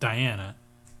down Diana,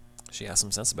 She has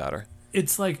some sense about her.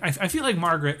 it's like, I feel like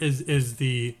Margaret is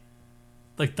the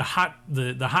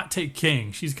hot take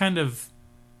king. She's kind of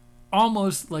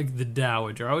almost like the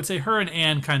dowager. I would say her and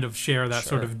Anne kind of share that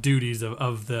sort Sure. of duties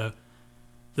of the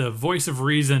voice of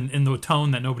reason in the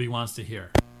tone that nobody wants to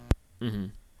hear. Mm-hmm.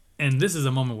 And this is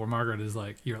a moment where Margaret is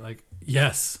like, you're like,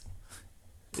 yes,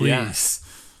 please.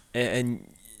 Yeah.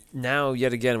 And now,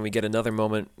 yet again, we get another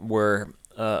moment where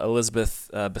Elizabeth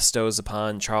bestows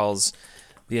upon Charles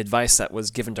the advice that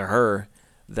was given to her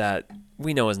that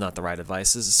we know is not the right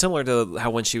advice. It's similar to how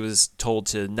when she was told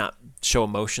to not show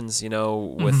emotions,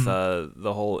 with the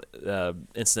whole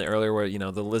incident earlier where,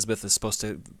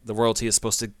 the royalty is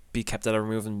supposed to be kept at a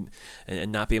remove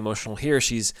and not be emotional. Here,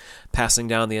 she's passing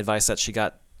down the advice that she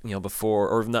got, before,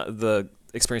 or not the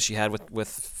experience she had with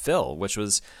Phil, which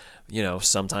was,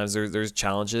 sometimes there's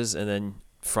challenges, and then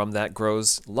from that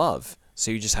grows love.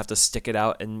 So you just have to stick it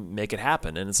out and make it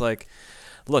happen. And it's like,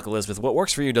 look, Elizabeth, what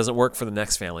works for you doesn't work for the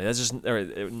next family.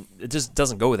 It just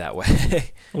doesn't go that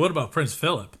way. What about Prince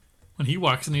Philip? When he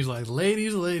walks in, he's like,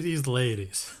 ladies, ladies,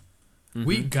 ladies,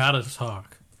 we gotta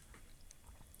talk.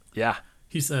 Yeah.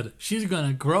 He said, she's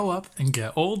gonna grow up and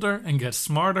get older and get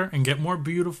smarter and get more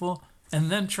beautiful, and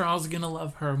then Charles is gonna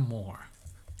love her more.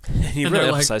 And he And really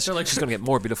they're emphasized like- she's going to get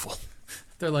more beautiful.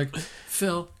 They're like,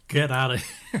 Phil, get out of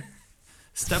here.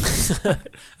 Step aside.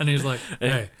 And he's like,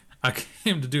 hey, I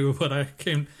came to do what I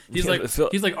came. He's Yeah, like, but Phil-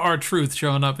 he's like R-Truth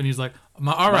showing up, and he's like,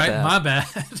 all right, bad. my bad.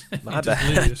 And My he just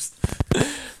bad. leaves.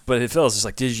 But it feels just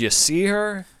like, did you see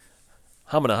her?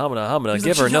 Humana. He's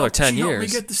Give like, her "She another helped- 10 she helped years.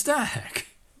 me get the stack.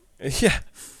 Yeah.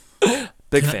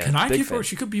 Big fan. Can I big keep fan. her?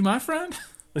 She could be my friend.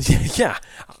 Yeah.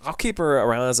 I'll keep her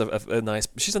around as a nice,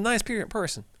 she's a nice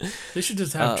person. They should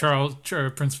just have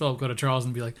Prince Philip go to Charles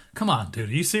and be like, come on, dude,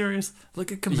 are you serious?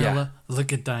 Look at Camilla.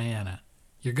 Look at Diana.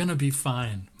 You're going to be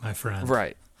fine, my friend.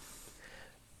 Right.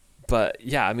 But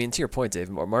yeah, I mean, to your point, Dave,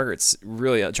 Margaret's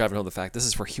really driving home the fact this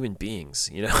is for human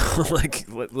beings, like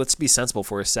let's be sensible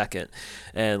for a second.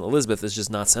 And Elizabeth is just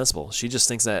not sensible. She just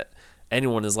thinks that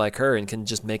anyone is like her and can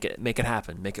just make it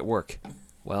happen, make it work.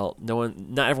 Well,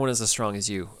 not everyone is as strong as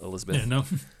you, Elizabeth. Yeah, no.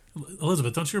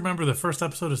 Elizabeth, don't you remember the first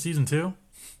episode of season 2?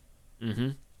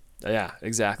 Yeah,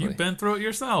 exactly. You've been through it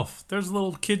yourself. There's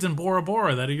little kids in Bora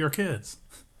Bora that are your kids.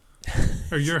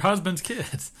 Or your husband's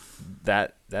kids.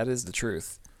 That is the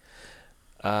truth.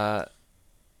 But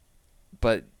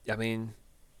I mean,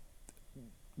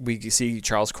 we see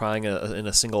Charles crying in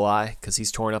a single eye because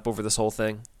he's torn up over this whole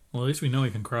thing. Well, at least we know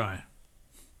he can cry.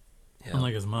 Yeah.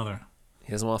 Unlike his mother.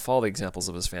 He doesn't want to follow the examples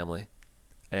of his family.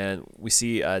 And we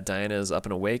see Diana is up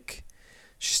and awake.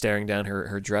 She's staring down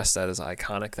her dress that is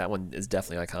iconic. That one is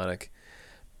definitely iconic.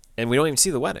 And we don't even see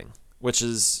the wedding, which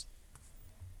is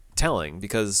telling,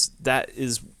 because that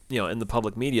is, in the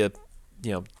public media,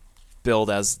 billed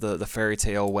as the fairy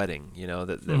tale wedding,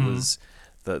 that was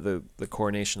the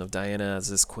coronation of Diana as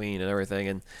this queen and everything,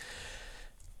 and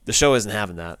the show isn't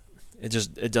having that.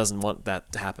 It doesn't want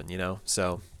that to happen,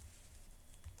 so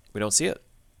we don't see it.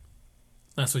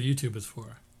 That's what YouTube is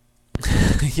for.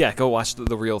 Yeah, go watch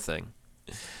the real thing.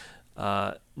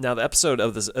 Now the episode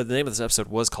of this, the name of this episode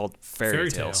was called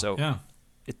Fairy Tale, so yeah.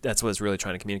 That's what it's really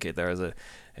trying to communicate there. It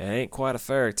ain't quite a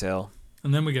fairy tale.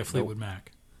 And then we get Fleetwood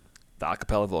Mac. The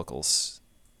acapella vocals,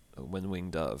 Wind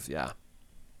Winged Dove, yeah.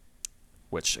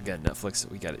 Which again, Netflix,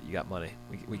 we get it. You got money,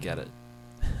 we get it.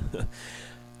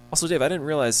 Also, Dave, I didn't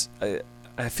realize.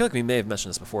 I feel like we may have mentioned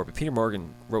this before, but Peter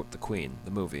Morgan wrote The Queen,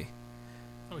 the movie.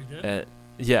 Oh, he did? And,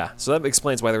 yeah, so that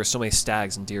explains why there were so many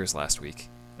stags and deers last week.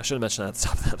 I should have mentioned that at the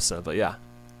top of the episode, but yeah.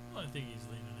 Well, I think he's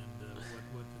leaning into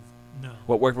what is, no.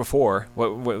 What worked before,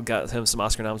 what got him some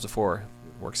Oscar noms before,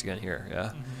 works again here, yeah.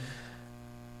 Mm-hmm.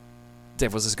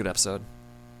 Dave, was this a good episode?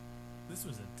 This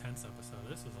was an intense episode.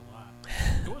 This was a lot.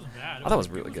 It wasn't bad. I thought it was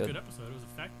really It was good. a good episode. It was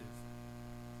effective.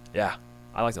 Yeah,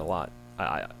 I liked it a lot.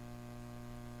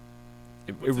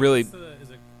 It What's really... Is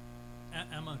it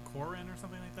Emma Corrin or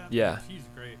something like that? Yeah. She's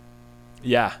great.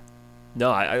 Yeah. No,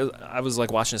 I was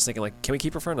like watching this thinking, like, can we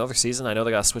keep her for another season? I know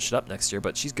they got to switch it up next year,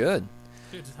 but she's good.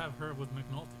 Dude, just have her with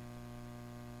McNulty.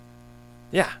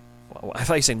 Yeah. Well, I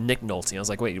thought you said Nick Nolte. I was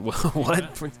like, wait, what?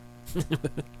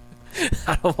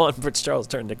 I don't want Prince Charles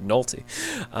to turn Nick Nolte.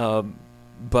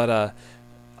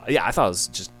 Yeah, I thought it was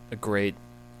just a great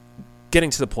getting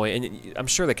to the point, and I'm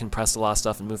sure they compressed a lot of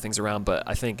stuff and moved things around, but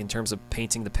I think in terms of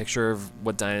painting the picture of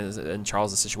what Diana and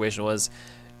Charles' situation was,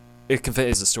 it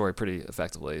conveys the story pretty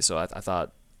effectively. So I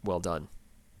thought, well done.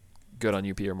 Good on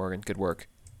you, Peter Morgan. Good work.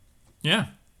 Yeah.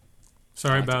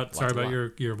 Sorry about a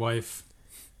lot. your wife.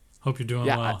 Hope you're doing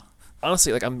Yeah, well.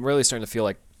 Honestly, like, I'm really starting to feel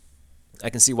like I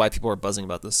can see why people are buzzing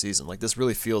about this season. Like, this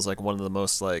really feels like one of the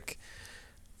most, like,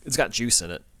 it's got juice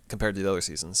in it compared to the other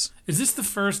seasons. Is this the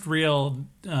first real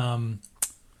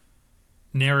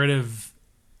narrative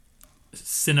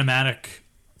cinematic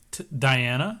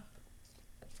Diana?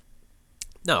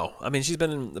 No, I mean, she's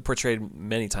been portrayed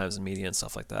many times in media and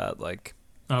stuff like that. Like,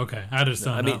 Okay, I just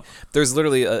don't know. I mean, there's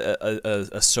literally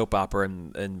a soap opera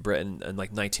in Britain in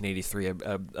like 1983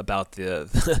 about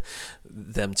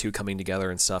them two coming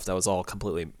together and stuff that was all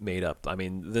completely made up. I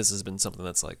mean, this has been something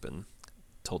that's like been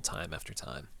told time after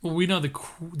time. Well, we know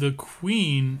the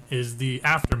Queen is the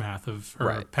aftermath of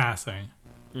her passing.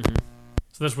 Mm-hmm.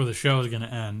 So that's where the show is going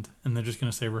to end, and they're just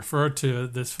going to say, refer to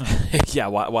this film. Yeah,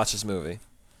 watch this movie.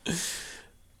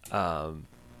 Well,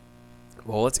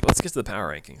 let's get to the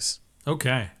power rankings.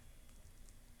 Okay.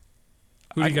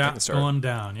 Who do you got going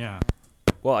down? Yeah.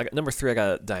 Well, I got number 3. I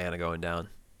got Diana going down.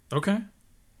 Okay.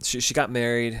 She got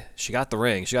married. She got the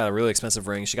ring. She got a really expensive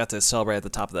ring. She got to celebrate at the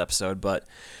top of the episode, but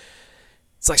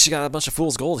it's like she got a bunch of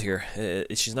fool's gold here.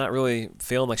 She's not really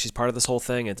feeling like she's part of this whole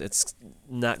thing. It's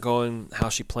not going how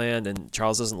she planned, and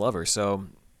Charles doesn't love her, so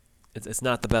it's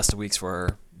not the best of weeks for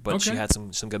her. But she had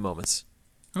some good moments.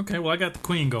 Okay, well, I got the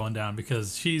Queen going down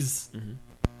because she's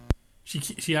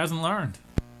she hasn't learned.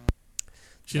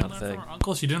 She didn't learn from her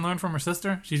uncle. She didn't learn from her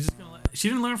sister. She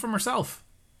didn't learn from herself.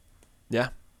 Yeah.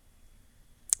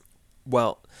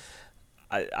 Well,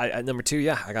 I number 2,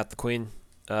 yeah, I got the Queen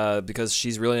because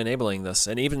she's really enabling this,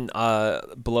 and even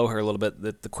below her a little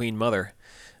bit, the Queen Mother,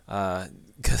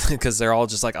 because they're all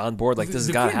just like on board. Like, this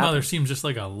has got to happen. The Queen Mother seems just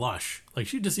like a lush. Like,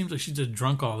 she just seems like she's just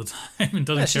drunk all the time and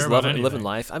doesn't care about anything. Living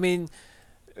life. I mean,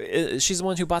 she's the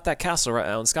one who bought that castle right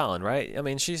out in Scotland, right? I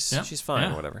mean, she's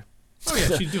fine or whatever. Oh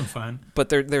yeah, she's doing fine. But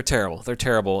they're terrible. They're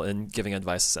terrible in giving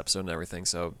advice this episode and everything.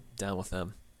 So down with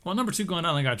them. Well, number 2 going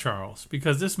down, I got Charles,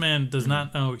 because this man does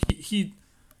not know.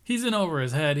 He's in over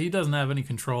his head. He doesn't have any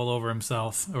control over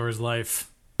himself or his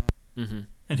life, and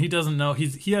he doesn't know.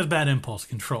 He has bad impulse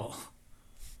control.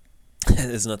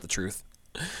 Isn't that the truth?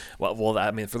 Well,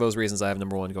 I mean, for those reasons, I have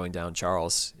number 1 going down,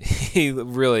 Charles. He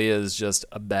really is just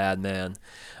a bad man.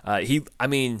 He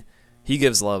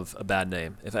gives love a bad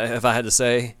name. If I had to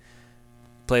say,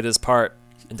 played his part,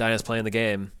 and Diana's playing the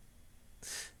game,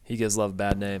 he gives love a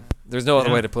bad name. There's no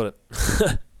other way to put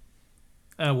it.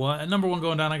 Well, at number 1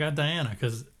 going down, I got Diana,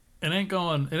 because it ain't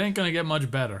gonna get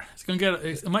much better.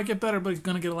 It might get better, but it's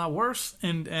gonna get a lot worse.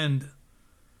 And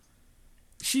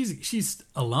she's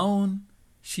alone.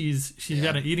 She's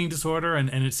got an eating disorder, and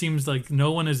it seems like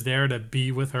no one is there to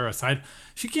be with her aside.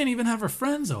 She can't even have her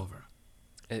friends over.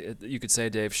 You could say,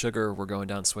 Dave, sugar, we're going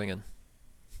down swinging.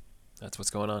 That's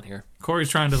what's going on here. Corey's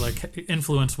trying to like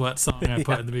influence what song I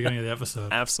put at the beginning of the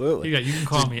episode. Absolutely. You can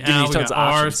call me give me Al. We tons got of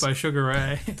Ours options. by Sugar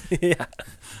Ray. Yeah.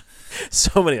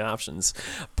 So many options.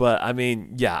 But I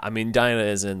mean, yeah, I mean, Diana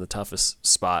is in the toughest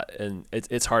spot, and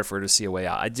it's hard for her to see a way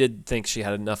out. I did think she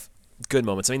had enough good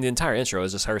moments. I mean, the entire intro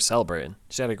is just her celebrating.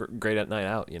 She had a great night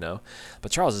out, you know.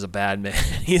 But Charles is a bad man.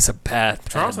 He's a bad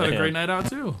Charles had man. a great night out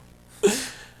too.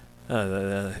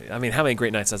 I mean, how many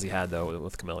great nights has he had though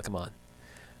with Camilla? Come on.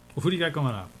 Well, who do you got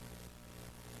going up?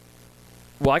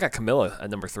 Well, I got Camilla at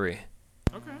number 3.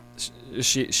 Okay.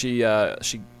 She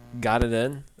got it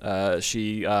in.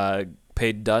 She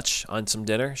paid Dutch on some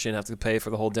dinner. She didn't have to pay for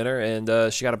the whole dinner,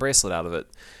 and she got a bracelet out of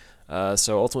it.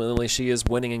 So ultimately, she is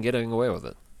winning and getting away with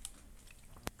it.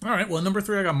 All right. Well, number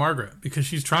 3, I got Margaret because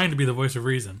she's trying to be the voice of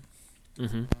reason.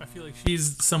 Mm-hmm. I feel like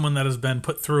she's someone that has been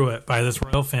put through it by this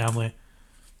royal family,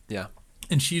 Yeah.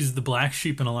 and she's the black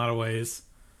sheep in a lot of ways.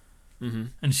 Mm-hmm.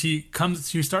 And she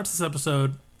starts this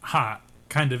episode hot,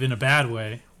 kind of in a bad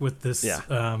way, with this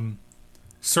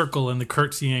circle and the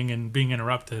curtsying and being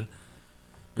interrupted.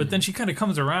 But then she kind of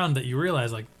comes around that you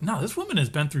realize, like, no, this woman has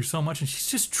been through so much, and she's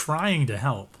just trying to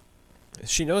help.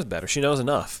 She knows better. She knows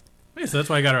enough. Yeah, so that's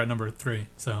why I got her at number 3.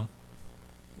 So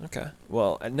Okay.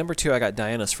 Well, at number 2, I got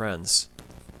Diana's friends.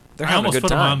 They're I having a almost good put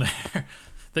time. them on there.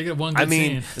 They get one good I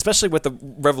mean, scene. especially with the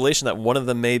revelation that one of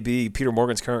them may be Peter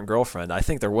Morgan's current girlfriend. I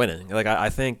think they're winning. Like, I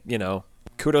think, you know,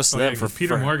 kudos to them for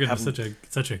Peter Morgan having, is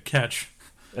such a catch.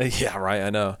 Yeah, right. I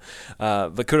know.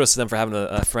 But kudos to them for having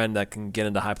a friend that can get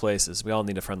into high places. We all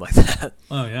need a friend like that.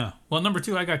 Oh yeah. Well, number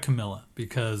 2, I got Camilla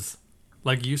because,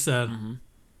 like you said,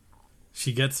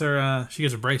 she gets her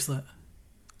bracelet.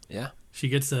 Yeah. She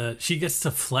gets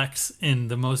to flex in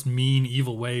the most mean,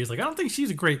 evil ways. Like, I don't think she's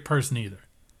a great person either.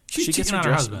 She's She gets cheating her on her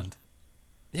dress- husband.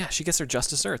 Yeah, she gets her just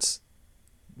desserts.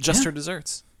 Just Yeah. her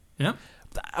desserts. Yeah.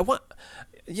 I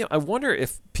wonder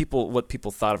if what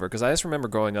people thought of her, because I just remember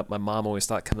growing up, my mom always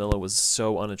thought Camilla was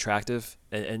so unattractive,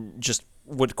 and just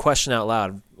would question out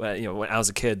loud. You know, when I was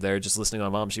a kid, there just listening to my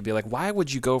mom, she'd be like, "Why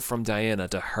would you go from Diana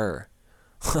to her?"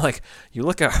 Like, you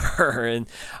look at her, and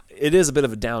it is a bit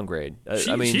of a downgrade.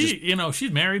 I mean,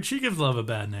 she's married. She gives love a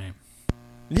bad name.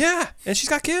 yeah, and she's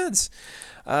got kids.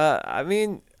 I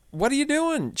mean, what are you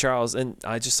doing, Charles? And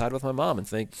I just side with my mom and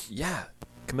think, yeah,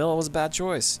 Camilla was a bad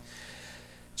choice.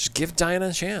 Just give Diana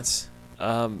a chance.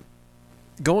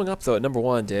 Going up though at number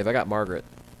 1, Dave, I got Margaret.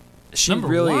 Number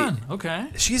 1, okay.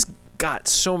 She's got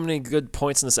so many good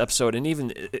points in this episode, and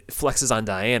even it flexes on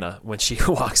Diana when she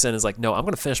walks in and is like, no, I'm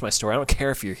going to finish my story. I don't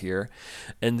care if you're here.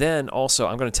 And then also,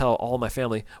 I'm going to tell all my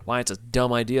family why it's a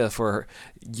dumb idea for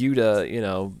you to, you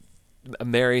know,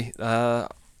 marry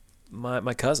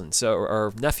my cousin,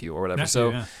 or nephew or whatever.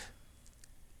 Yeah.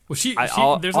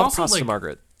 Well, there's I'll also props to like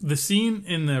Margaret. the scene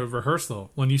in the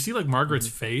rehearsal when you see like Margaret's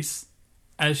face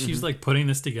as she's like putting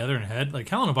this together in her head. Like,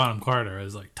 Helena Bonham Carter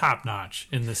is like top notch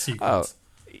in this sequence.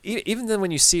 Even then,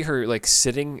 when you see her like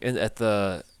sitting at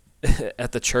the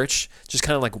at the church, just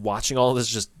kind of like watching all of this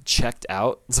just checked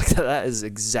out, it's like that is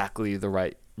exactly the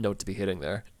right note to be hitting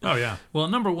there. Oh yeah. Well,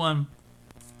 number 1,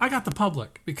 I got the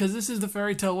public because this is the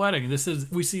fairy tale wedding. We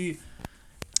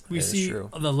see true.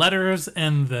 the letters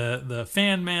and the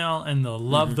fan mail and the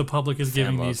love the public is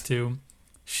giving love. these two.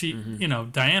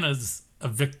 Diana's a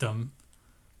victim,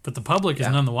 but the public is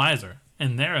none the wiser,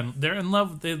 and they're in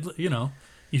love.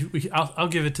 I'll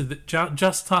give it to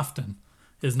Just Tufton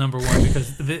is number 1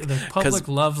 because the public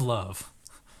loves love.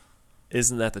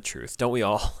 Isn't that the truth? Don't we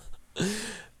all?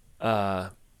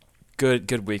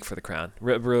 Good week for the Crown.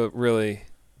 Really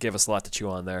gave us a lot to chew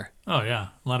on there. Oh yeah,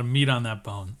 a lot of meat on that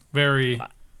bone. Very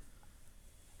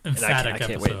emphatic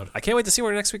episode. I can't wait to see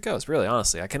where next week goes. Really,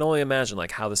 honestly, I can only imagine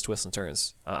like how this twists and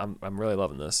turns. I'm really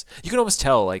loving this. You can almost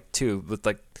tell like too with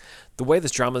like the way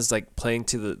this drama is like playing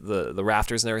to the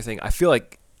rafters and everything. I feel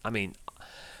like, I mean,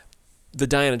 the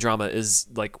Diana drama is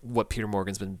like what Peter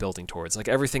Morgan's been building towards. Like,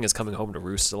 everything is coming home to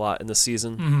roost a lot in this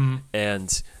season,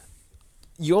 and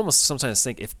you almost sometimes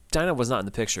think, if Diana was not in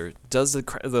the picture, does the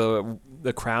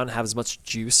Crown have as much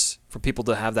juice for people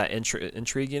to have that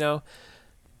intrigue? You know,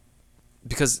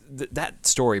 because that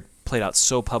story played out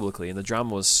so publicly, and the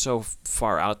drama was so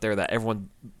far out there that everyone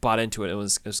bought into it and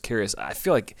was curious. I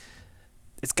feel like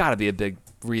it's got to be a big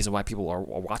reason why people are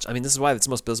watching. I mean, this is why it's the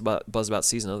most buzz about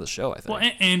season of the show, I think.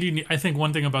 Well, Andy, I think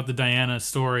one thing about the Diana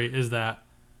story is that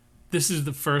this is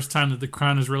the first time that the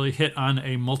Crown has really hit on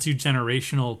a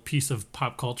multi-generational piece of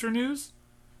pop culture news.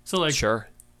 So, like, sure,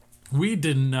 we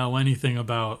didn't know anything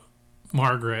about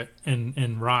Margaret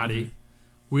and Roddy.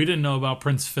 We didn't know about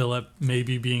Prince Philip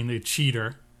maybe being the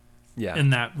cheater. Yeah.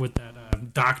 In that, with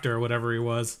that doctor or whatever he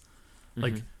was.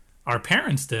 Like, our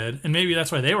parents did, and maybe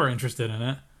that's why they were interested in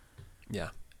it. Yeah.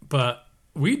 But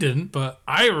we didn't. But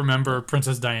I remember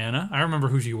Princess Diana. I remember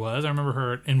who she was. I remember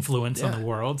her influence on the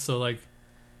world. So, like,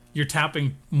 you're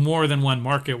tapping more than one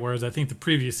market, whereas I think the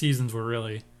previous seasons were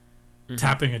really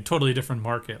tapping a totally different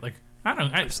market. Like, I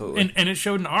don't know. Absolutely. And it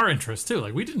showed in our interest, too.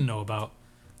 Like, we didn't know about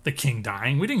the king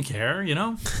dying. We didn't care, you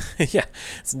know? Yeah,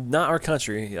 it's not our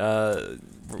country.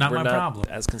 Not we're my problem.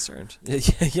 as concerned.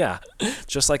 Yeah,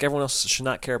 just like everyone else should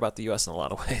not care about the U.S. in a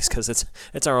lot of ways, because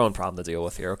it's our own problem to deal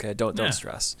with here. Okay, don't Yeah.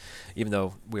 stress. Even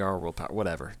though we are a world power,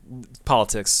 whatever.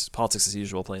 Politics as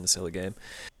usual, playing the silly game.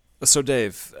 So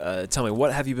Dave, tell me,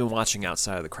 what have you been watching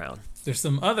outside of The Crown? There's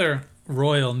some other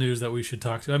royal news that we should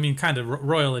talk to. I mean, kind of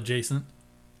royal adjacent.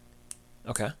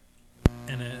 Okay.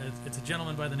 And it's a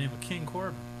gentleman by the name of King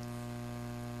Corbin.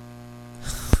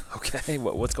 Okay,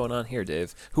 what's going on here,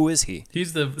 Dave? Who is he?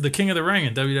 He's the king of the ring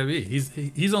in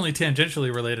WWE. He's only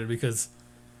tangentially related because,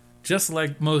 just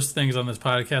like most things on this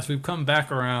podcast, we've come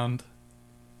back around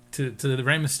to the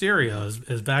Rey Mysterio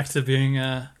is back to being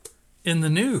in the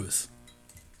news.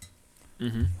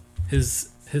 Mm-hmm.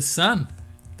 His son.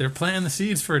 They're planting the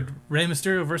seeds for Rey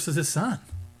Mysterio versus his son.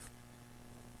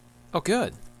 Oh,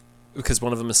 good. Because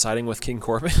one of them is siding with King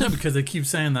Corbin? Because they keep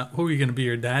saying that, who are you going to be,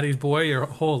 your daddy's boy your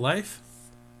whole life?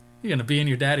 You're going to be in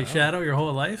your daddy's shadow your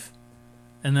whole life?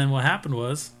 And then what happened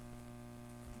was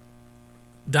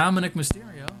Dominic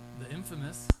Mysterio, the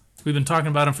infamous, we've been talking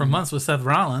about him for months with Seth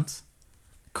Rollins,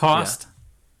 cost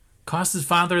his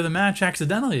father the match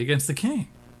accidentally against the king.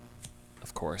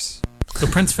 Of course. So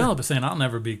Prince Philip is saying, I'll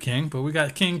never be king, but we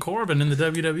got King Corbin in the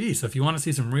WWE, so if you want to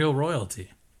see some real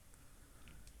royalty,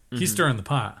 he's stirring the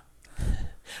pot.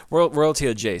 Royalty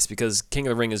adjacent, because King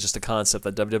of the Ring is just a concept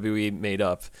that WWE made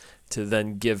up to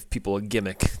then give people a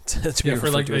gimmick to be For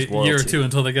referred like to as a royalty. year or two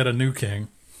until they get a new king.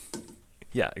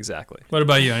 Yeah, exactly. What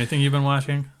about you? Anything you've been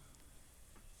watching?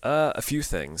 A few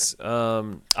things.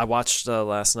 I watched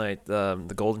last night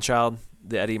The Golden Child,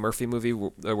 the Eddie Murphy movie,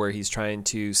 where he's trying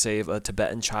to save a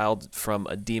Tibetan child from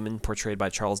a demon portrayed by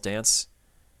Charles Dance.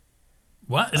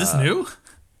 What? Is this new?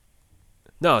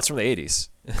 No, it's from the 80s.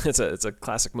 It's a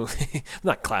classic movie.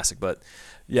 Not classic, but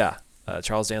yeah.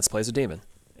 Charles Dance plays a demon.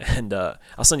 And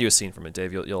I'll send you a scene from it,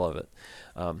 Dave. You'll love it.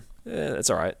 It's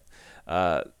all right.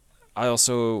 I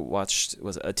also watched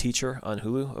A Teacher on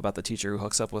Hulu, about the teacher who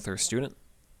hooks up with her student.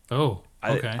 Oh,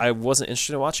 okay. I wasn't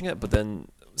interested in watching it, but then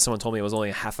someone told me it was only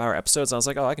a half-hour episode, so I was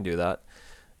like, oh, I can do that.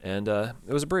 And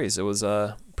it was a breeze. It was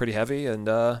pretty heavy, and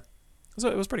it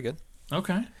was pretty good.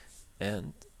 Okay.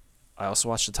 And I also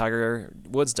watched the Tiger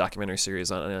Woods documentary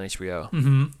series on HBO.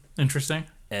 Mm-hmm. Interesting.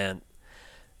 And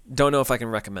don't know if I can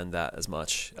recommend that as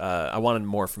much. I wanted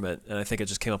more from it, and I think it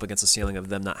just came up against the ceiling of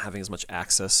them not having as much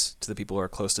access to the people who are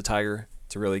close to Tiger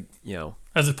to really,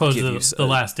 as opposed give to you the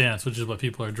Last Dance, which is what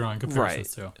people are drawing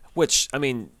comparisons to. Which, I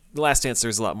mean, The Last Dance,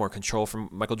 there's a lot more control from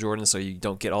Michael Jordan, so you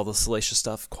don't get all the salacious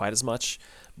stuff quite as much.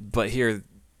 But here,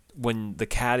 when the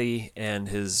caddy and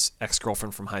his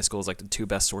ex-girlfriend from high school is like the two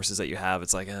best sources that you have,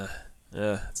 it's like,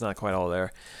 it's not quite all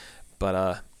there.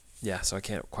 But, yeah, so I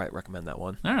can't quite recommend that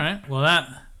one. All right. Well, that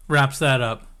wraps that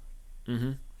up.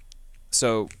 Mm-hmm.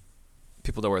 So,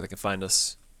 people know where they can find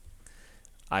us.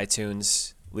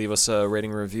 iTunes. Leave us a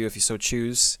rating and review if you so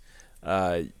choose.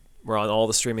 We're on all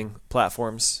the streaming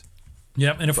platforms.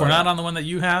 Yep. And if we're not on the one that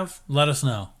you have, let us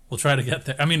know. We'll try to get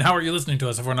there. I mean, how are you listening to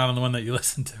us if we're not on the one that you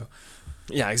listen to?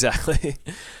 Yeah, exactly.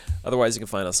 Otherwise, you can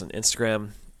find us on Instagram,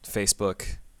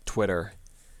 Facebook, Twitter.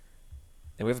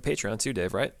 And we have a Patreon too,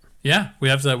 Dave, right? Yeah, we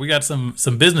got some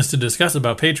business to discuss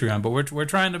about Patreon, but we're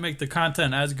trying to make the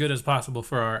content as good as possible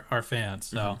for our fans.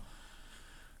 So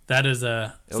that is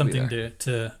something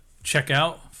to check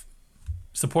out.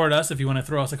 Support us if you want to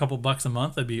throw us a couple bucks a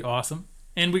month. That'd be awesome.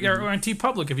 And we're on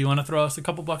TeePublic if you want to throw us a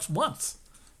couple bucks once.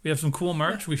 We have some cool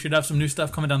merch. We should have some new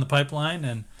stuff coming down the pipeline,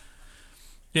 and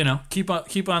keep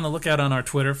on the lookout on our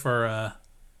Twitter for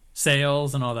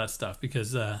sales and all that stuff,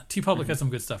 because TeePublic has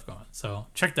some good stuff going. So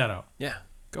check that out. Yeah.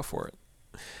 Go for it.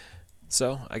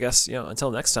 So I guess, until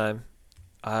next time,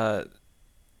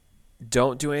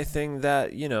 don't do anything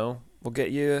that, will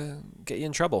get you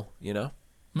in trouble,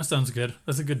 That sounds good.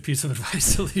 That's a good piece of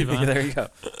advice to leave on. There you go.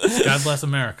 God bless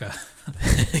America.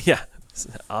 Yeah.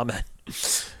 Amen.